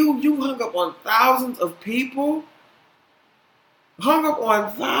 like, you hung up on thousands of people? Hung up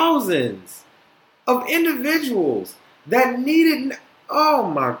on thousands of individuals that needed, oh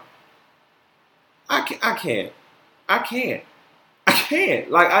my, I can't.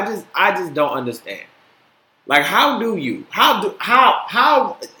 Like, I just don't understand. Like,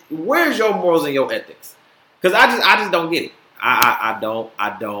 where's your morals and your ethics? Because I just don't get it. I don't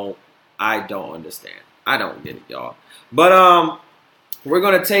understand. I don't get it, y'all. But we're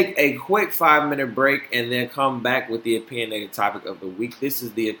gonna take a quick 5-minute break and then come back with the opinionated topic of the week. This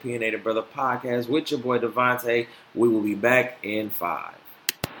is the Opinionated Brother Podcast with your boy Devontae. We will be back in 5.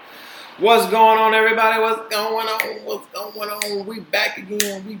 What's going on, everybody? What's going on? We back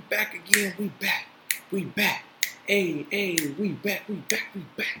again. We back. Hey, we back. Hey,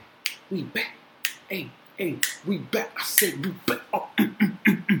 we back. I said we back. Oh.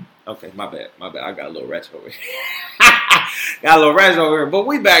 Okay, my bad. I got a little ratchet over here. But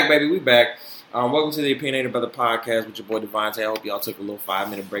we back, baby. We back. Welcome to the Opinionated Brother Podcast with your boy Devontae. I hope y'all took a little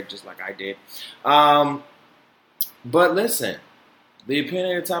 5-minute break just like I did. But listen, the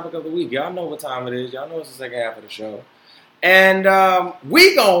opinionated topic of the week. Y'all know what time it is. Y'all know it's the second half of the show. And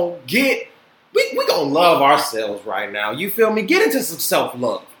we gonna love ourselves right now. You feel me? Get into some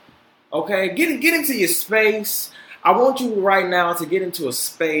self-love. Okay? Get into your space. I want you right now to get into a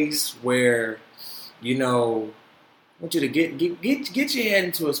space where, I want you to get your head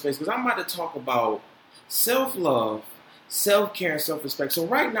into a space, because I'm about to talk about self-love, self-care, and self-respect. So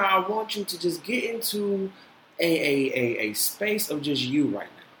right now, I want you to just get into a space of just you right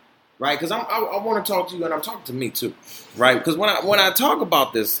now, right? Because I want to talk to you, and I'm talking to me too, right? Because when I talk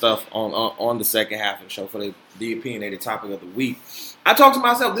about this stuff on the second half of the show for the opinionated topic of the week, I talk to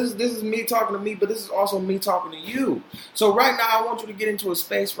myself. This is me talking to me, but this is also me talking to you. So right now, I want you to get into a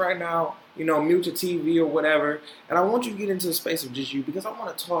space right now, mute your TV or whatever, and I want you to get into a space of just you, because I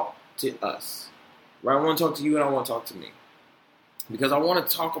want to talk to us, right? I want to talk to you, and I want to talk to me, because I want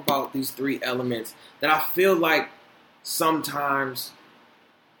to talk about these 3 elements that I feel like sometimes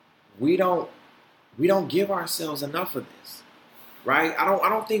we don't give ourselves enough of this, right? I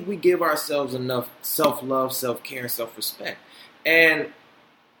don't think we give ourselves enough self-love, self-care, and self-respect. And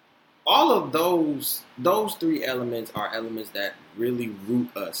all of those 3 elements are elements that really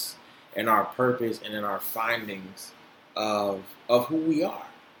root us in our purpose and in our findings of who we are.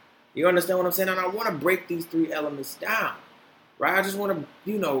 You understand what I'm saying? And I want to break these 3 elements down, right? I just want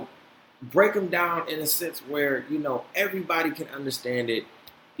to, break them down in a sense where, everybody can understand it,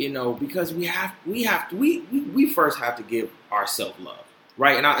 because we first have to give our self-love,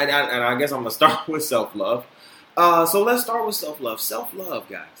 right? And I guess I'm going to start with self-love. So let's start with self-love. Self-love,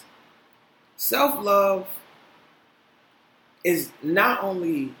 guys. Self-love is not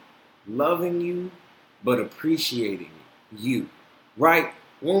only loving you, but appreciating you, right?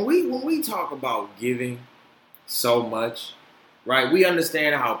 When we talk about giving so much, right? We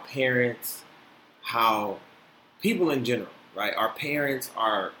understand how parents, how people in general, right? Our parents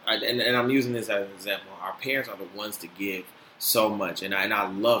are, and I'm using this as an example. Our parents are the ones to give so much, and I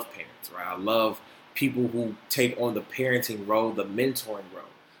love parents, right? I love people who take on the parenting role, the mentoring role,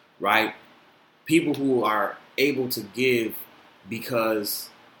 right? People who are able to give because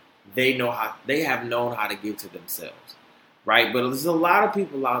they have known how to give to themselves, right? But there's a lot of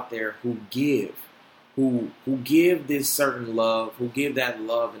people out there who give this certain love, who give that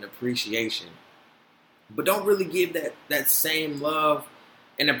love and appreciation, but don't really give that same love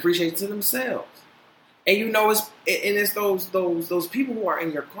and appreciation to themselves. And it's those people who are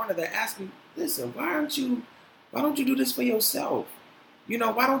in your corner that ask you, listen, why don't you do this for yourself?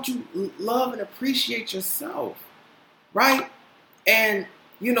 Why don't you love and appreciate yourself, right? And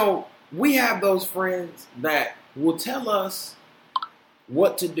we have those friends that will tell us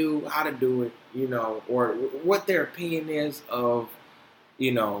what to do, how to do it, or what their opinion is of,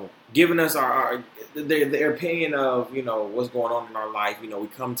 giving us their opinion of, what's going on in our life. We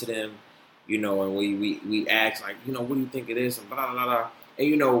come to them, and we ask, like, what do you think it is? And blah, blah, blah.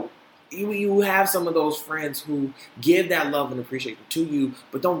 And, you have some of those friends who give that love and appreciation to you,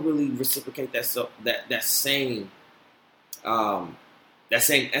 but don't really reciprocate that same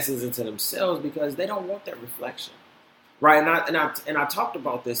essence into themselves because they don't want that reflection, right? And I talked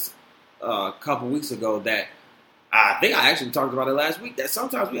about this a couple weeks ago. That I think I actually talked about it last week. That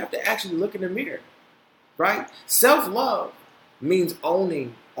sometimes we have to actually look in the mirror, right? Self-love means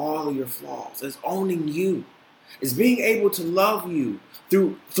owning all of your flaws. It's owning you. It's being able to love you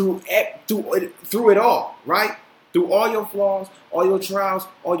through it all, right? Through all your flaws, all your trials,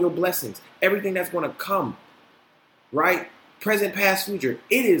 all your blessings, everything that's going to come, right? Present, past, future.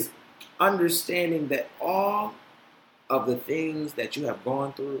 It is understanding that all of the things that you have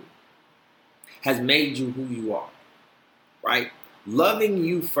gone through has made you who you are, right? Loving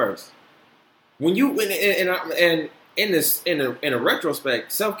you first. When you and in a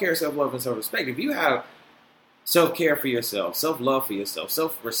retrospect, self-care, self-love, and self-respect. If you have self-care for yourself, self-love for yourself,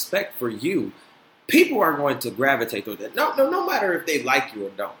 self-respect for you, people are going to gravitate toward that. No matter if they like you or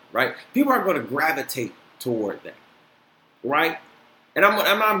don't, right? People are going to gravitate toward that, right? And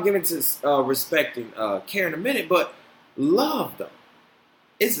I'm getting to respect and care in a minute, but love, though,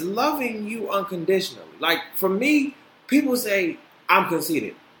 it's loving you unconditionally. Like, for me, people say I'm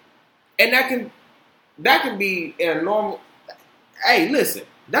conceited, and that can be in a normal. Hey, listen,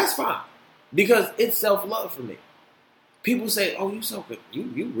 that's fine. Because it's self-love for me. People say, oh, you so good.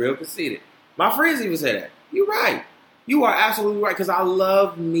 You real conceited. My friends even say that. You're right. You are absolutely right. Because I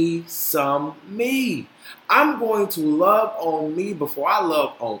love me some me. I'm going to love on me before I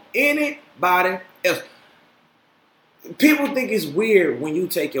love on anybody else. People think it's weird when you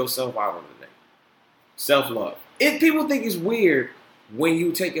take yourself out on the day. Self-love. People think it's weird when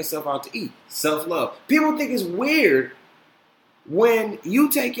you take yourself out to eat. Self-love. People think it's weird when you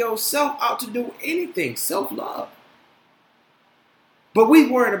take yourself out to do anything. Self-love. But we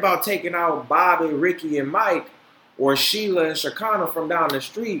worried about taking out Bobby, Ricky, and Mike, or Sheila and Shakana from down the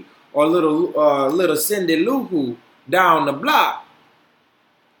street, or little Cindy Lou Who down the block.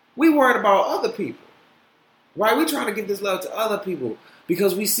 We worried about other people. Right? We trying to give this love to other people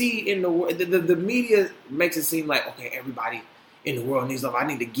because we see in the media makes it seem like, okay, everybody in the world needs love. I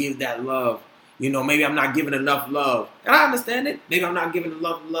need to give that love. Maybe I'm not giving enough love. And I understand it. Maybe I'm not giving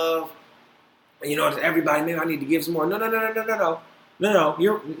enough love. To everybody, maybe I need to give some more. No.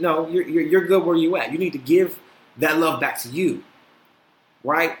 You're good where you at. You need to give that love back to you.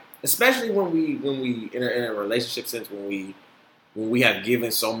 Right? Especially when we in a relationship sense, when we have given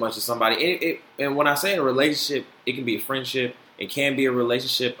so much to somebody. And when I say in a relationship, it can be a friendship. It can be a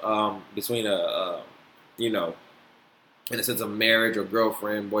relationship between in a sense of marriage or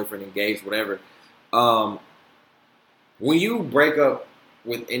girlfriend, boyfriend, engaged, whatever. When you break up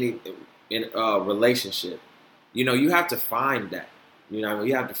with any relationship, you have to find that. You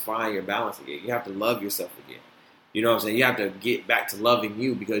have to find your balance again. You have to love yourself again. You know what I'm saying? You have to get back to loving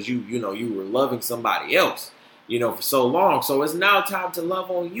you because you were loving somebody else, for so long. So it's now time to love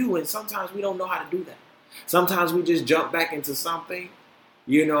on you. And sometimes we don't know how to do that. Sometimes we just jump back into something,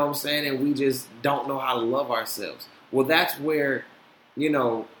 you know what I'm saying? And we just don't know how to love ourselves. Well, that's where,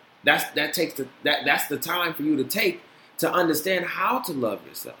 That's the time for you to take to understand how to love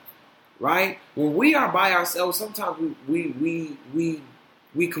yourself. Right? When we are by ourselves, sometimes we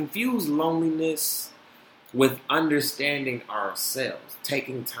confuse loneliness with understanding ourselves,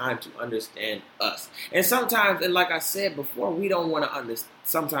 taking time to understand us. And sometimes, and like I said before, we don't want to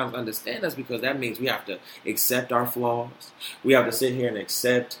sometimes understand us because that means we have to accept our flaws. We have to sit here and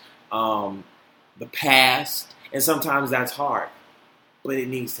accept the past. And sometimes that's hard, but it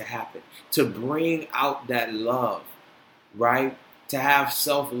needs to happen to bring out that love, right? To have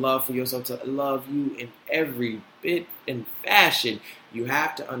self-love for yourself, to love you in every bit and fashion, you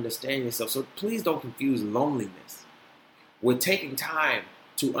have to understand yourself. So please don't confuse loneliness with taking time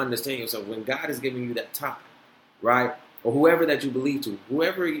to understand yourself. When God is giving you that time, right? Or whoever that you believe to,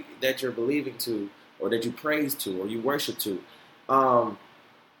 whoever that you're believing to, or that you praise to, or you worship to,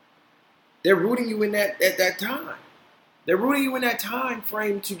 they're rooting you in that at that time. They're rooting you in that time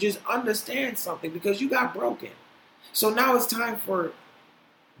frame to just understand something because you got broken. So now it's time for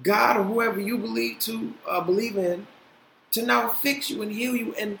God or whoever you believe in to now fix you and heal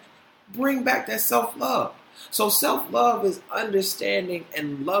you and bring back that self-love. So self-love is understanding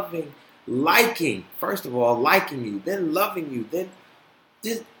and loving, liking. First of all, liking you, then loving you, then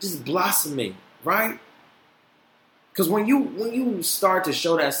just blossoming, right? Because when you start to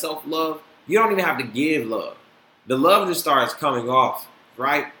show that self-love, you don't even have to give love. The love just starts coming off,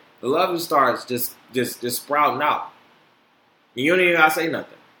 right? The love just starts just sprouting out. And you don't even gotta say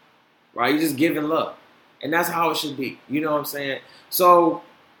nothing, right? You're just giving love. And that's how it should be. You know what I'm saying? So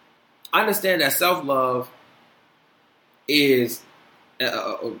understand that self-love is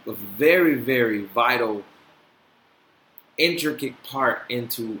a very, very vital, intricate part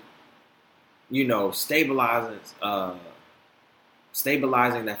into, stabilizing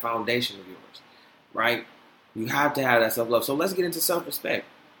that foundation of yours, right? You have to have that self-love. So let's get into self-respect.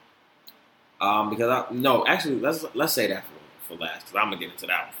 Let's say that for last, because I'm gonna get into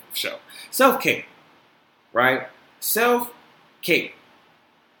that one for sure. Self-care, right? Self-care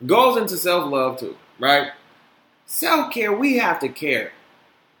goes into self-love too, right? Self-care, we have to care,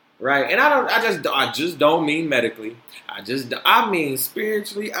 right? And I just don't mean medically. I mean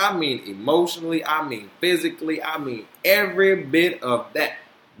spiritually. I mean emotionally. I mean physically. I mean every bit of that.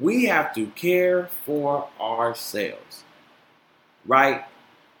 We have to care for ourselves, right?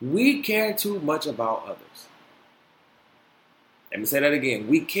 We care too much about others. Let me say that again.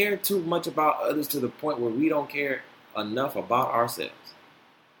 We care too much about others to the point where we don't care enough about ourselves.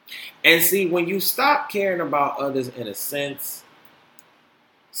 And see, when you stop caring about others in a sense,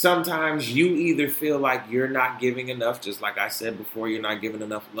 sometimes you either feel like you're not giving enough, just like I said before, you're not giving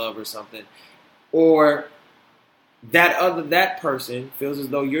enough love or something, or that person feels as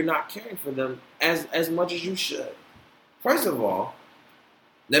though you're not caring for them as much as you should. First of all,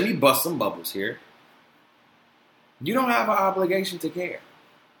 let me bust some bubbles here. You don't have an obligation to care.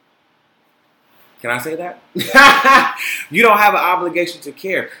 Can I say that? You don't have an obligation to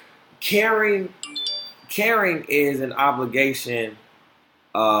care. Caring is an obligation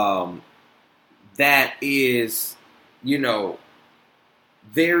that is,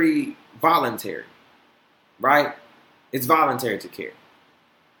 very voluntary, right? It's voluntary to care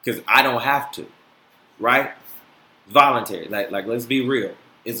because I don't have to, right? Voluntary, like let's be real.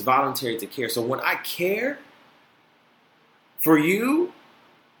 It's voluntary to care. So when I care for you,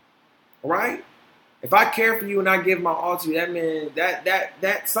 right? If I care for you and I give my all to you, that means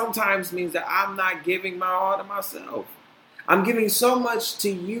that sometimes means that I'm not giving my all to myself. I'm giving so much to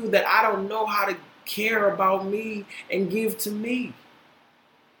you that I don't know how to care about me and give to me.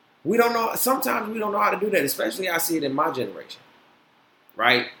 We don't know. Sometimes we don't know how to do that, especially I see it in my generation,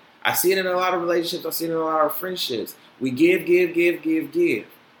 right? I see it in a lot of relationships. I see it in a lot of friendships. We give. We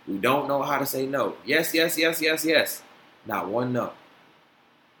don't know how to say no. Yes. Not one no.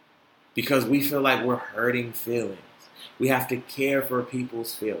 Because we feel like we're hurting feelings. We have to care for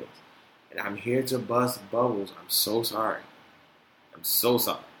people's feelings. And I'm here to bust bubbles. I'm so sorry. I'm so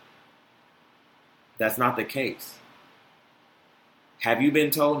sorry. That's not the case. Have you been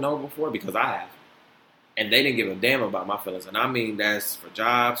told no before? Because I have. And they didn't give a damn about my feelings. And I mean that's for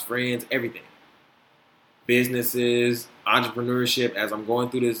jobs, friends, everything. Businesses, entrepreneurship, as I'm going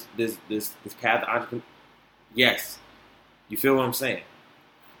through this path of entrepreneurship. Yes. You feel what I'm saying?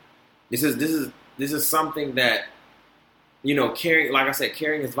 This is something that, caring, like I said,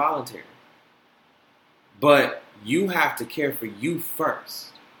 caring is voluntary. But you have to care for you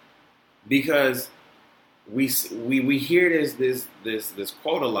first. Because we hear this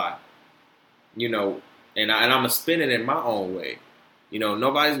quote a lot, and I'm gonna spin it in my own way.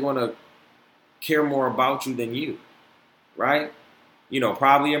 Nobody's gonna care more about you than you, right?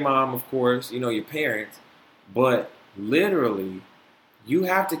 Probably your mom, of course, your parents, but literally, you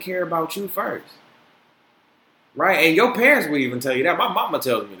have to care about you first, right? And your parents will even tell you that. My mama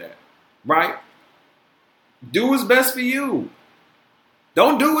tells me that, right? Do what's best for you.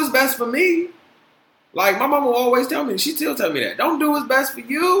 Don't do what's best for me. Like my mama will always tell me, she still tell me that. Don't do what's best for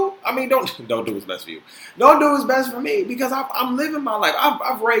you. I mean, don't do what's best for you. Don't do what's best for me because I'm living my life.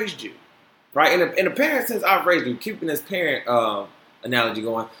 I've raised you, right? In a parent sense, I've raised you. Keeping this parent analogy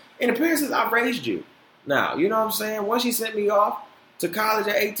going. In a parent sense, I've raised you. Now, you know what I'm saying? Once she sent me off to college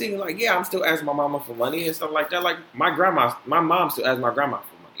at 18, like, yeah, I'm still asking my mama for money and stuff like that. Like my mom still asks my grandma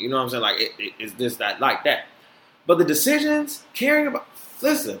for money. You know what I'm saying? Like it's this, that, like that. But the decisions, caring about,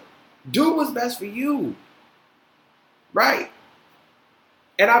 listen, do what's best for you, right?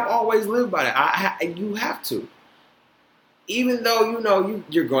 And I've always lived by that. You have to. Even though,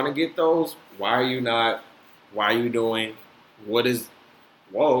 you're going to get those, why are you not, why are you doing,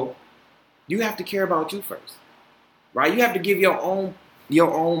 whoa. You have to care about you first, right? You have to give your own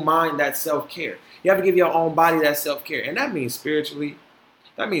mind that self-care. You have to give your own body that self-care. And that means spiritually.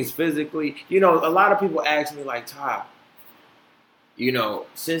 That means physically. A lot of people ask me like, Ty,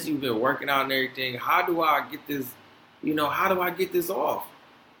 since you've been working out and everything, how do I get this off?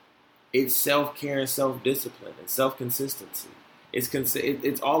 It's self-care and self-discipline and self-consistency.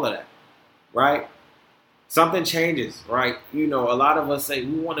 It's all of that, right? Something changes, right? A lot of us say,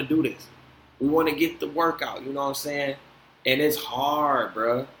 we want to do this. We want to get the workout, you know what I'm saying? And it's hard,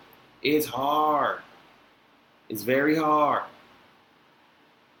 bro. It's hard. It's very hard.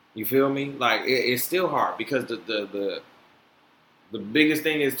 You feel me? Like, it's still hard because the biggest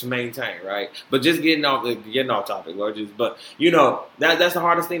thing is to maintain, right? But just getting off topic, Lord Jesus. But that's the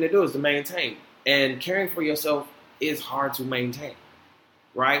hardest thing to do is to maintain. And caring for yourself is hard to maintain,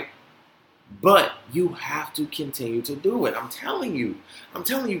 right? But you have to continue to do it. I'm telling you,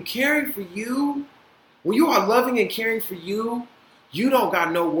 caring for you, when you are loving and caring for you, you don't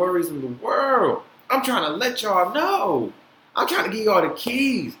got no worries in the world. I'm trying to let y'all know. I'm trying to give y'all the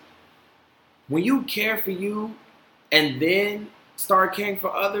keys. When you care for you and then start caring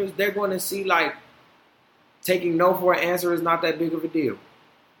for others, they're going to see like taking no for an answer is not that big of a deal.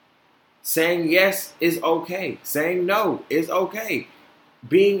 Saying yes is okay. Saying no is okay.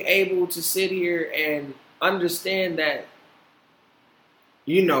 Being able to sit here and understand that,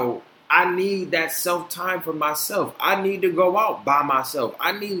 I need that self-time for myself. I need to go out by myself.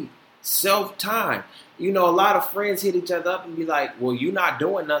 I need self-time. A lot of friends hit each other up and be like, well, you're not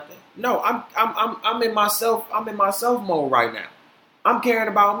doing nothing. No, I'm in myself mode right now. I'm caring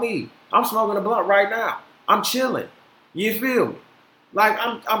about me. I'm smoking a blunt right now. I'm chilling. You feel me? Like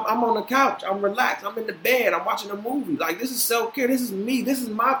I'm on the couch. I'm relaxed. I'm in the bed. I'm watching a movie. Like this is self-care. This is me. This is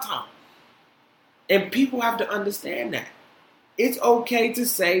my time. And people have to understand that. It's okay to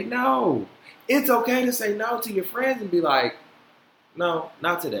say no. It's okay to say no to your friends and be like, no,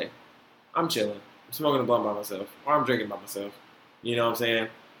 not today. I'm chilling. I'm smoking a blunt by myself. Or I'm drinking by myself. You know what I'm saying?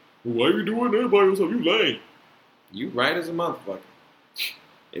 Why are you doing that by yourself? You lame. You right as a motherfucker.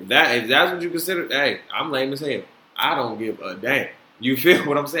 If that's what you consider, hey, I'm lame as hell. I don't give a damn. You feel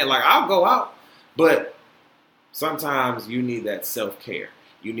what I'm saying? Like, I'll go out, but sometimes you need that self-care.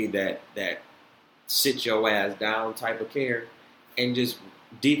 You need that sit your ass down type of care and just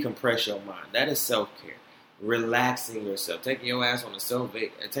decompress your mind. That is self-care. Relaxing yourself, taking your ass on a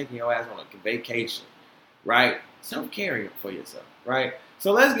vacation, right? Self-caring for yourself, right?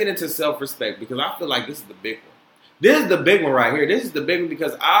 So let's get into self-respect because I feel like this is the big one. This is the big one right here. This is the big one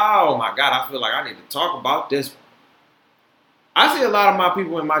because, oh my God, I feel like I need to talk about this one. I see a lot of my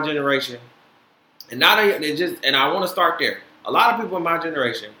people in my generation, and I want to start there. A lot of people in my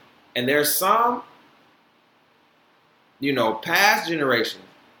generation, and there's some, past generations,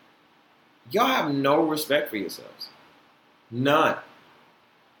 y'all have no respect for yourselves. None.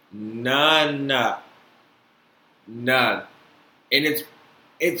 And it's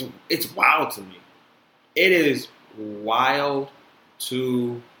wild to me. It is wild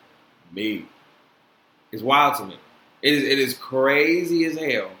to me. It's wild to me. It is crazy as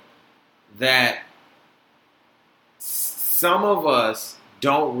hell that some of us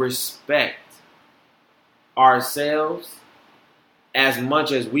don't respect ourselves as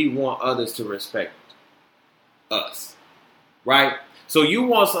much as we want others to respect us, right? So you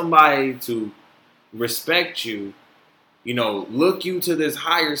want somebody to respect you, look you to this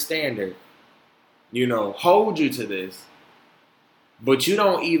higher standard, hold you to this, but you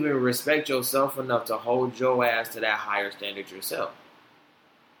don't even respect yourself enough to hold your ass to that higher standard yourself.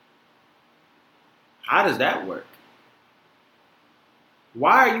 How does that work?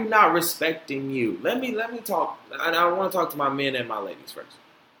 Why are you not respecting you? Let me talk. And I want to talk to my men and my ladies first.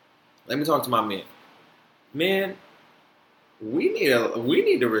 Let me talk to my men. Men, we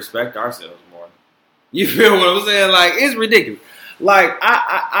need to respect ourselves more. You feel what I'm saying? Like, it's ridiculous. Like,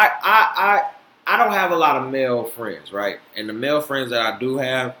 I don't have a lot of male friends, right? And the male friends that I do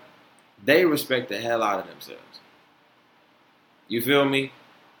have, they respect the hell out of themselves. You feel me?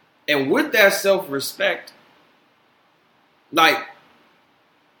 And with that self-respect, like,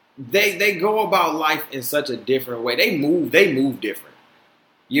 they go about life in such a different way. They move different.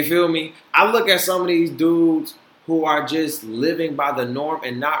 You feel me? I look at some of these dudes who are just living by the norm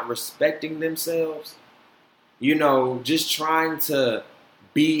and not respecting themselves. You know, just trying to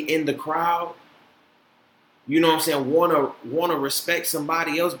be in the crowd. You know what I'm saying? Want to respect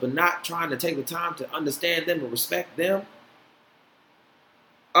somebody else, but not trying to take the time to understand them and respect them.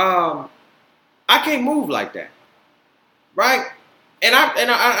 I can't move like that, right? And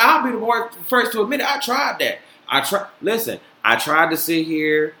I'll be the first to admit it. I tried that. Listen, I tried to sit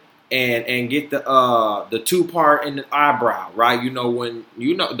here and get the 2-part in the eyebrow, right?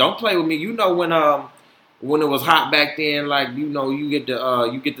 Don't play with me. You know when it was hot back then, like, you get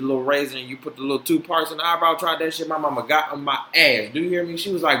the little razor and you put the little 2 parts in the eyebrow. Tried that shit. My mama got on my ass. Do you hear me?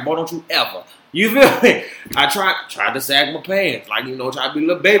 She was like, boy, don't you ever. You feel me? I tried to sag my pants, like, try to be a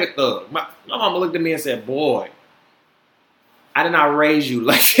little baby thug. My mama looked at me and said, boy, I did not raise you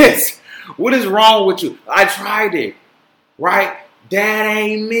like this. What is wrong with you? I tried it, right? That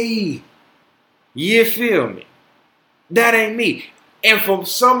ain't me. You feel me? That ain't me. And for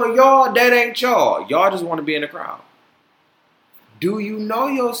some of y'all, that ain't y'all. Y'all just want to be in the crowd. Do you know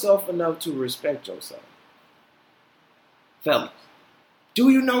yourself enough to respect yourself? Fellas, do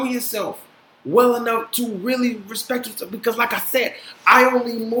you know yourself well enough to really respect yourself? Because like I said, I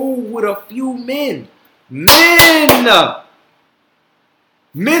only move with a few men.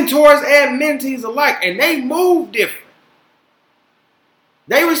 Mentors and mentees alike. And they move different.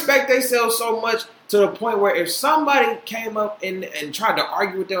 They respect themselves so much to the point where if somebody came up and tried to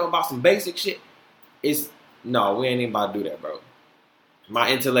argue with them about some basic shit, no, we ain't even about to do that, bro. My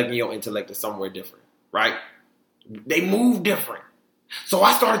intellect and your intellect is somewhere different, right? They move different. So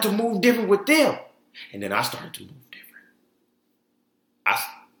I started to move different with them. And then I started to move different.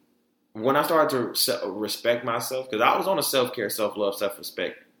 When I started to respect myself, because I was on a self-care, self-love,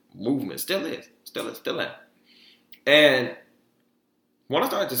 self-respect movement. Still am. And when I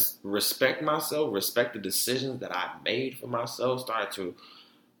started to respect myself, respect the decisions that I made for myself, started to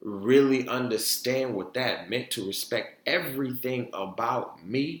really understand what that meant, to respect everything about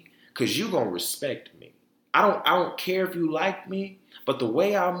me, because you're going to respect me. I don't care if you like me, but the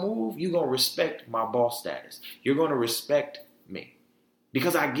way I move, you're going to respect my boss status. You're going to respect me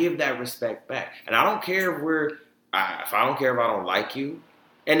because I give that respect back. And I don't care if I don't care if I don't like you,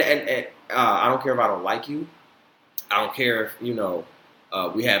 and I don't care if I don't like you. I don't care if,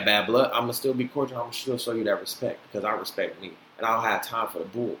 we have bad blood. I'm going to still be cordial. I'm going to still show you that respect because I respect me. And I don't have time for the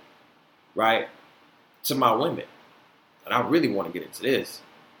bull, right? To my women. And I really want to get into this.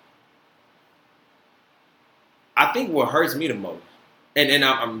 I think what hurts me the most, and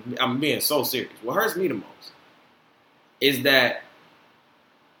I'm being so serious, what hurts me the most is that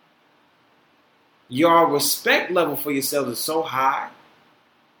your respect level for yourselves is so high.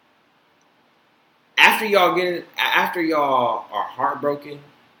 After y'all are heartbroken,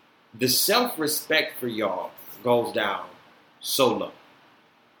 the self-respect for y'all goes down so low.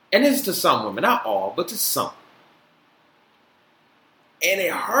 And it's to some women, not all, but to some. And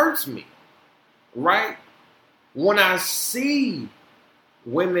it hurts me, right? When I see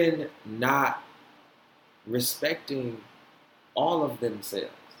women not respecting all of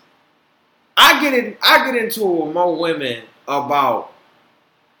themselves. I get into it with more women about,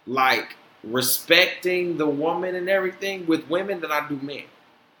 like, respecting the woman and everything with women than I do men.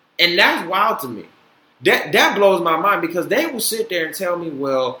 And that's wild to me. That blows my mind because they will sit there and tell me,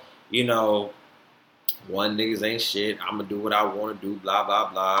 well, one, niggas ain't shit. I'm going to do what I want to do, blah,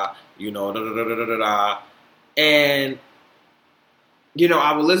 blah, blah. Da, da, da, da, da, da. And,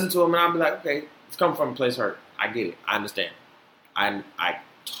 I would listen to them and I'd be like, okay, it's coming from a place hurt. I get it. I understand. I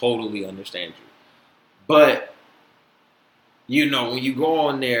totally understand you. But, when you go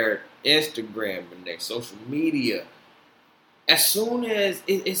on their Instagram and their social media, as soon as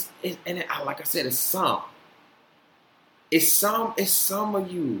like I said, it's some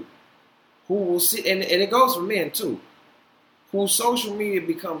of you who will see, and it goes for men too, whose social media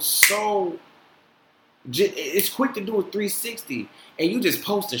becomes so, it's quick to do a 360, and you just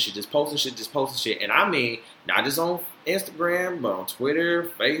posting shit. And I mean, not just on Instagram, but on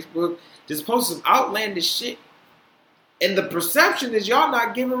Twitter, Facebook, just posting some outlandish shit. And the perception is y'all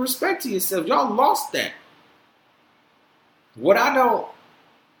not giving respect to yourself. Y'all lost that. What I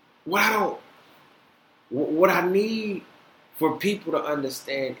need for people to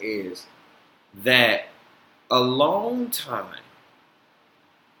understand is that alone time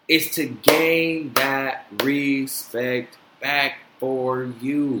is to gain that respect back for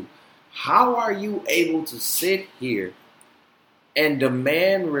you. How are you able to sit here and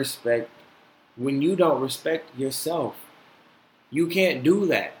demand respect when you don't respect yourself? You can't do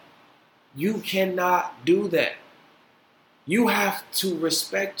that. You cannot do that. You have to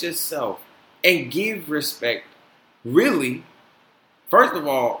respect yourself and give respect. Really, first of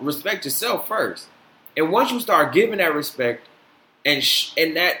all, respect yourself first. And once you start giving that respect, and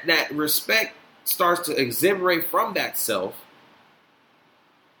that respect starts to exhiberate from that self,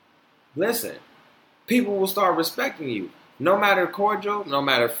 listen, people will start respecting you. No matter cordial, no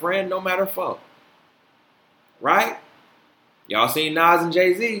matter friend, no matter foe. Right? Y'all seen Nas and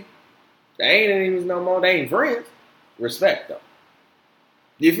Jay-Z. They ain't enemies no more. They ain't friends. Respect, though.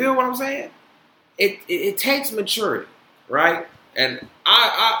 You feel what I'm saying? It takes maturity, right? And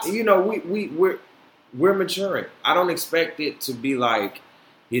we're maturing. I don't expect it to be like,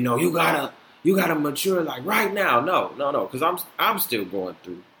 you gotta mature like right now. No, because I'm still going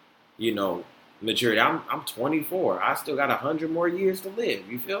through, maturity. I'm 24. I still got 100 more years to live.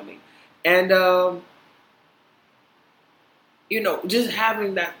 You feel me? And just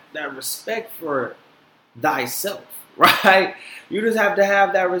having that respect for thyself, right? You just have to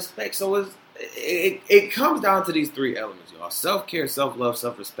have that respect. So it comes down to these three elements, y'all: self-care, self-love,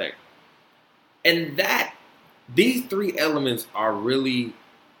 self-respect. And these three elements are really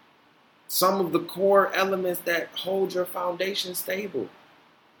some of the core elements that hold your foundation stable.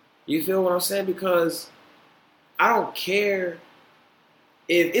 You feel what I'm saying? Because I don't care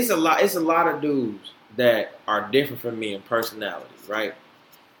if it's a lot of dudes that are different from me in personality, right?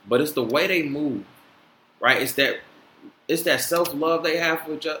 But it's the way they move, right? It's that self-love they have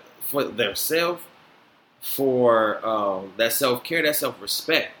for themselves, for that self-care, that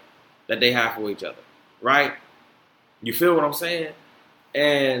self-respect that they have for each other, right? You feel what I'm saying?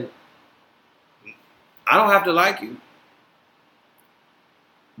 And I don't have to like you,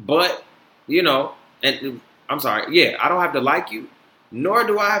 but and I'm sorry, yeah, I don't have to like you, nor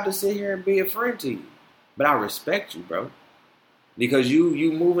do I have to sit here and be a friend to you, but I respect you, bro, because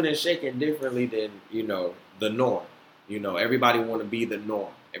you moving and shaking differently than the norm. Everybody want to be the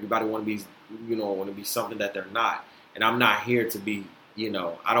norm. Everybody want to be something that they're not, and I'm not here to be.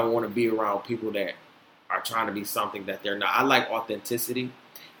 I don't want to be around people that are trying to be something that they're not. I like authenticity,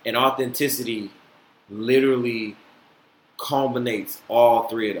 and authenticity literally culminates all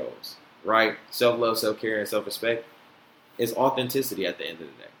three of those, right? Self-love, self-care, and self-respect. It's authenticity at the end of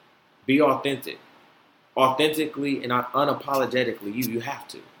the day. Be authentic. Authentically and unapologetically, you have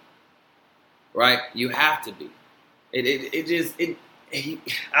to. Right? You have to be.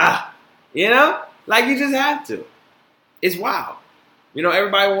 Like you just have to. It's wild.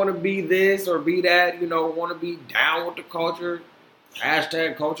 Everybody want to be this or be that, want to be down with the culture.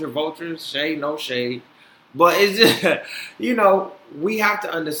 Hashtag culture vultures, shade, no shade. But it's just, we have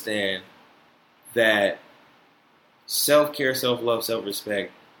to understand that self-care, self-love,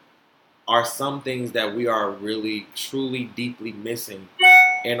 self-respect are some things that we are really, truly, deeply missing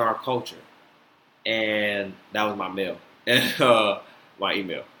in our culture. And that was my mail. And my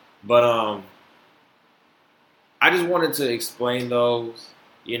email. But I just wanted to explain those,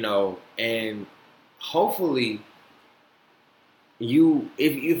 and hopefully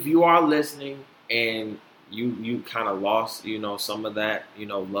if you are listening and you kind of lost, some of that,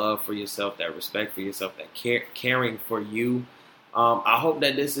 love for yourself, that respect for yourself, that caring for you. I hope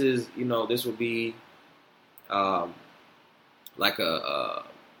that this is, this will be like like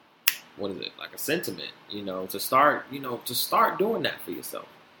a sentiment, to start doing that for yourself.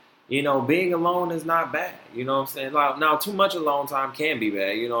 Being alone is not bad. You know what I'm saying? Like, now, too much alone time can be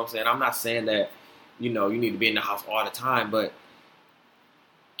bad. You know what I'm saying? I'm not saying that, you need to be in the house all the time, but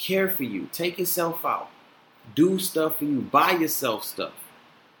care for you. Take yourself out. Do stuff for you. Buy yourself stuff,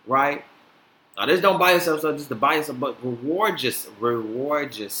 right? Now, just don't buy yourself stuff just to buy yourself, but reward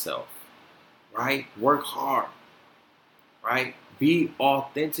yourself, right? Work hard, right? Be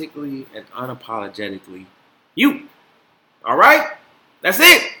authentically and unapologetically you. All right? That's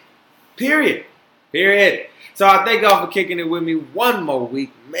it. Period. So I thank y'all for kicking it with me one more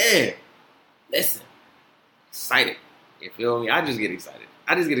week. Man, listen, excited. You feel me? I just get excited.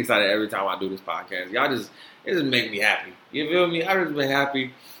 Every time I do this podcast. It just make me happy. You feel me? I just been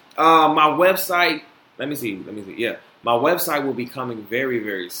happy. My website, let me see. Yeah. My website will be coming very,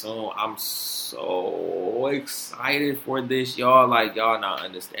 very soon. I'm so excited for this, y'all. Like, y'all not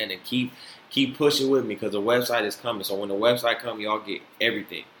understanding. Keep pushing with me because the website is coming. So when the website comes, y'all get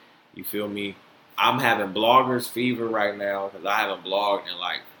everything. You feel me? I'm having bloggers fever right now because I haven't blogged in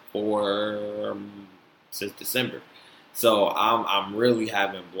like since December. So I'm really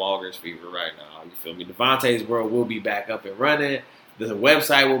having bloggers fever right now. You feel me? Devontae's World will be back up and running. The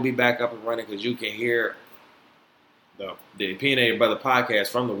website will be back up and running because you can hear the Opinionated Brother podcast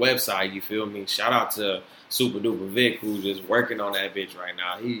from the website. You feel me? Shout out to Super Duper Vic who's just working on that bitch right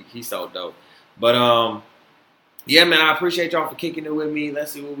now. He's so dope. But yeah, man, I appreciate y'all for kicking it with me.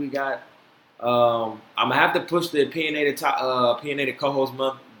 Let's see what we got. I'm gonna have to push the Opinionated co-host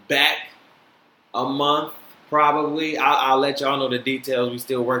month back a month. Probably. I'll let y'all know the details. We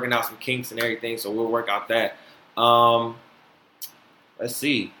still working out some kinks and everything, so we'll work out that. Let's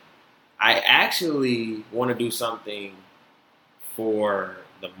see. I actually want to do something for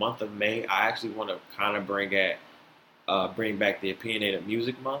the month of May. I actually want to kind of bring back the Opinionated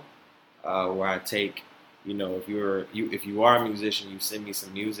Music Month, where I take, you know, if you are a musician, you send me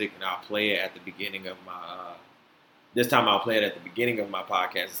some music and I'll play it at the beginning of my. This time I'll play it at the beginning of my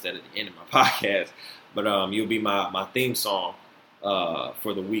podcast instead of the end of my podcast. But you'll be my theme song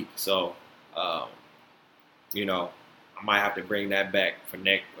for the week. So, you know, I might have to bring that back for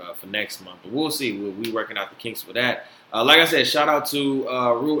next month. But we'll see. We'll be working out the kinks for that. Like I said, shout out to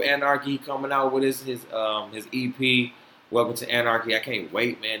Rue Anarchy coming out with his EP. Welcome to Anarchy. I can't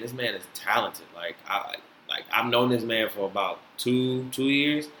wait, man. This man is talented. I've known this man for about two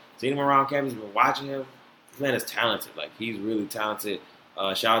years. Seen him around campus, been watching him. This man is talented. Like, he's really talented.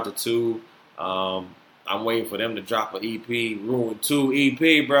 Shout out to Two. I'm waiting for them to drop an EP, Ruin 2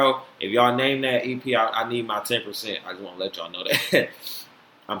 EP, bro. If y'all name that EP, I need my 10%. I just want to let y'all know that.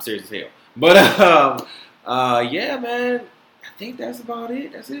 I'm serious as hell. But, yeah, man. I think that's about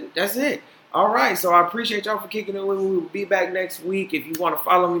it. That's it. All right. So I appreciate y'all for kicking it with me. We'll be back next week. If you want to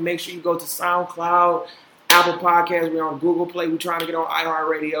follow me, make sure you go to SoundCloud, Apple Podcasts. We're on Google Play. We're trying to get on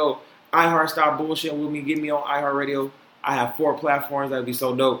iHeartRadio. iHeart, stop bullshitting with me. Get me on iHeartRadio. I have 4 platforms. That'd be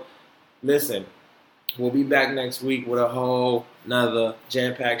so dope. Listen, we'll be back next week with a whole another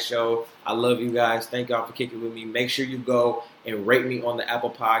jam-packed show. I love you guys. Thank y'all for kicking with me. Make sure you go and rate me on the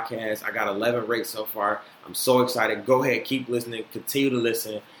Apple Podcast. I got 11 rates so far. I'm so excited. Go ahead, keep listening. Continue to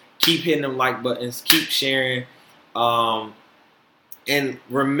listen. Keep hitting them like buttons. Keep sharing. And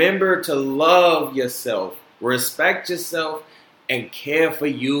remember to love yourself. Respect yourself and care for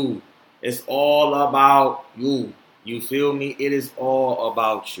you. It's all about you. You feel me? It is all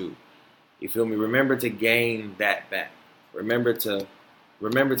about you. You feel me? Remember to gain that back. Remember to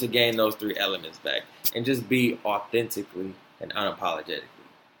gain those 3 elements back. And just be authentically and unapologetically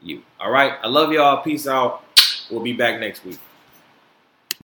you. All right? I love y'all. Peace out. We'll be back next week.